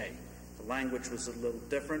 today. The language was a little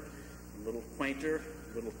different, a little quainter,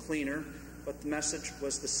 a little cleaner, but the message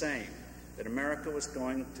was the same, that America was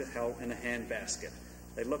going to hell in a handbasket.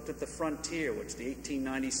 They looked at the frontier, which the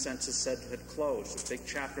 1890 census said had closed. A big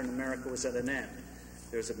chapter in America was at an end.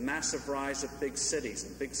 There was a massive rise of big cities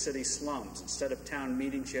and big city slums. Instead of town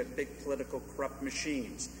meetings, you had big political corrupt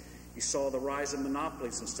machines. You saw the rise of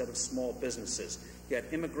monopolies instead of small businesses. You had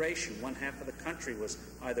immigration. One half of the country was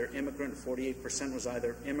either immigrant, 48% was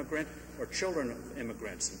either immigrant or children of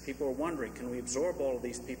immigrants. And people were wondering, can we absorb all of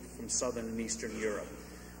these people from Southern and Eastern Europe?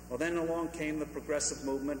 Well, then along came the progressive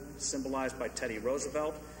movement, symbolized by Teddy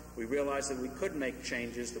Roosevelt. We realized that we could make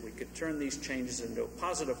changes, that we could turn these changes into a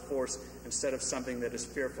positive force instead of something that is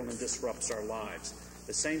fearful and disrupts our lives.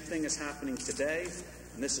 The same thing is happening today,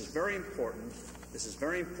 and this is very important. This is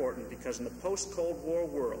very important because in the post-Cold War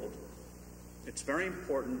world, it's very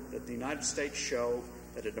important that the United States show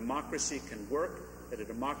that a democracy can work, that a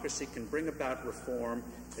democracy can bring about reform,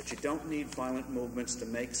 that you don't need violent movements to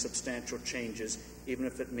make substantial changes, even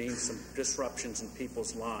if it means some disruptions in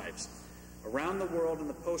people's lives. Around the world, in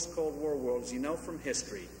the post-Cold War world, as you know from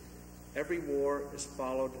history, every war is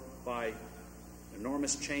followed by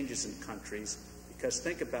enormous changes in countries, because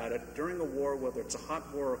think about it, during a war, whether it's a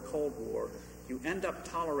hot war or a cold war, you end up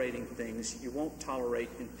tolerating things you won't tolerate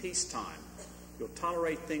in peacetime. You'll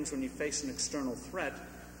tolerate things when you face an external threat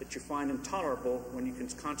that you find intolerable when you can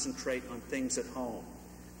concentrate on things at home.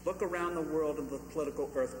 Look around the world at the political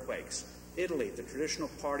earthquakes. Italy, the traditional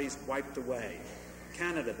parties wiped away.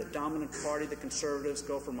 Canada, the dominant party, the Conservatives,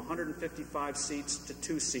 go from 155 seats to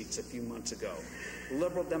 2 seats a few months ago. The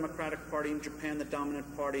Liberal Democratic Party in Japan, the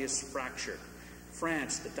dominant party, is fractured.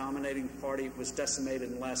 France, the dominating party, was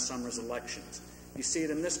decimated in last summer's elections. You see it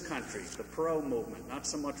in this country, the Perot movement, not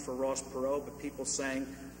so much for Ross Perot, but people saying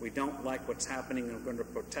we don't like what's happening and we're going to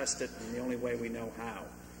protest it in the only way we know how.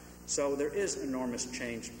 So there is enormous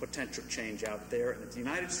change, potential change out there, and if the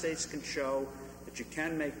United States can show that you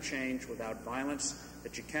can make change without violence,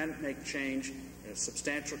 that you can make change,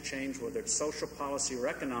 substantial change, whether it's social policy or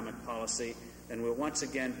economic policy, then we'll once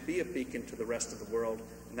again be a beacon to the rest of the world,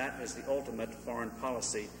 and that is the ultimate foreign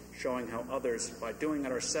policy, showing how others, by doing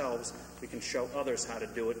it ourselves, we can show others how to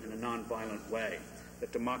do it in a nonviolent way,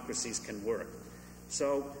 that democracies can work.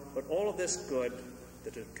 So, but all of this good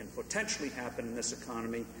that it can potentially happen in this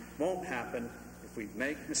economy won't happen if we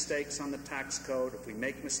make mistakes on the tax code, if we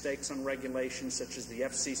make mistakes on regulations such as the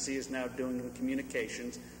FCC is now doing in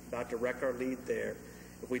communications, about to wreck our lead there,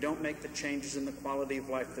 if we don't make the changes in the quality of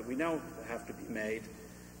life that we know have to be made.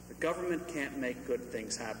 The government can't make good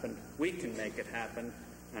things happen. We can make it happen.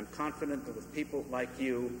 I'm confident that with people like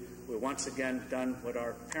you, we've once again done what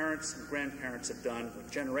our parents and grandparents have done, what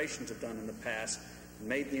generations have done in the past, and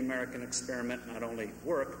made the American experiment not only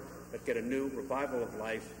work, but get a new revival of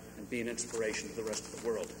life and be an inspiration to the rest of the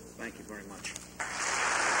world. Thank you very much.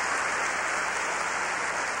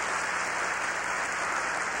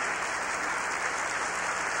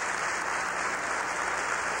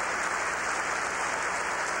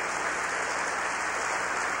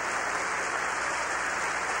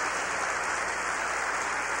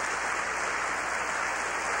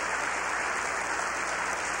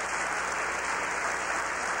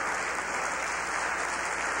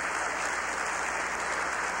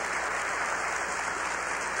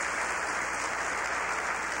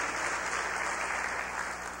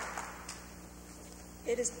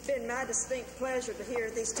 It has been my distinct pleasure to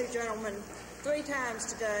hear these two gentlemen 3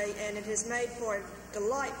 times today, and it has made for a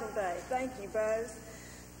delightful day. Thank you both.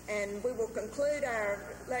 And we will conclude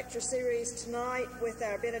our lecture series tonight with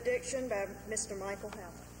our benediction by Mr. Michael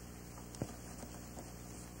Helms.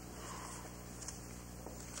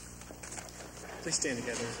 Please stand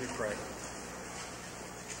together as we pray.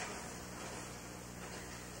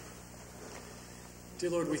 Dear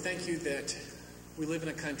Lord, we thank you that we live in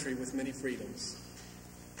a country with many freedoms.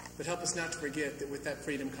 But help us not to forget that with that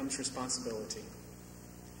freedom comes responsibility.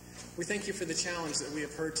 We thank you for the challenge that we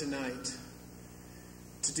have heard tonight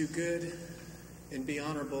to do good and be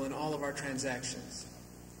honorable in all of our transactions.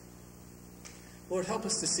 Lord, help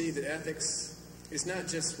us to see that ethics is not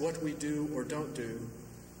just what we do or don't do,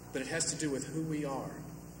 but it has to do with who we are.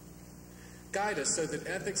 Guide us so that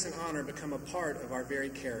ethics and honor become a part of our very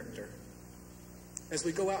character. As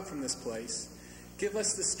we go out from this place, give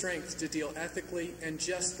us the strength to deal ethically and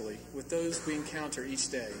justly with those we encounter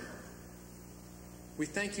each day. We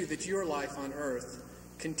thank you that your life on earth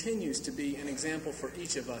continues to be an example for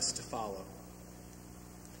each of us to follow.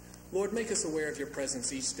 Lord, make us aware of your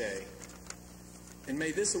presence each day, and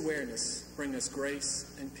may this awareness bring us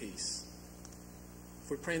grace and peace.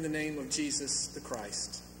 We pray in the name of Jesus the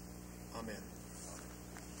Christ. Amen.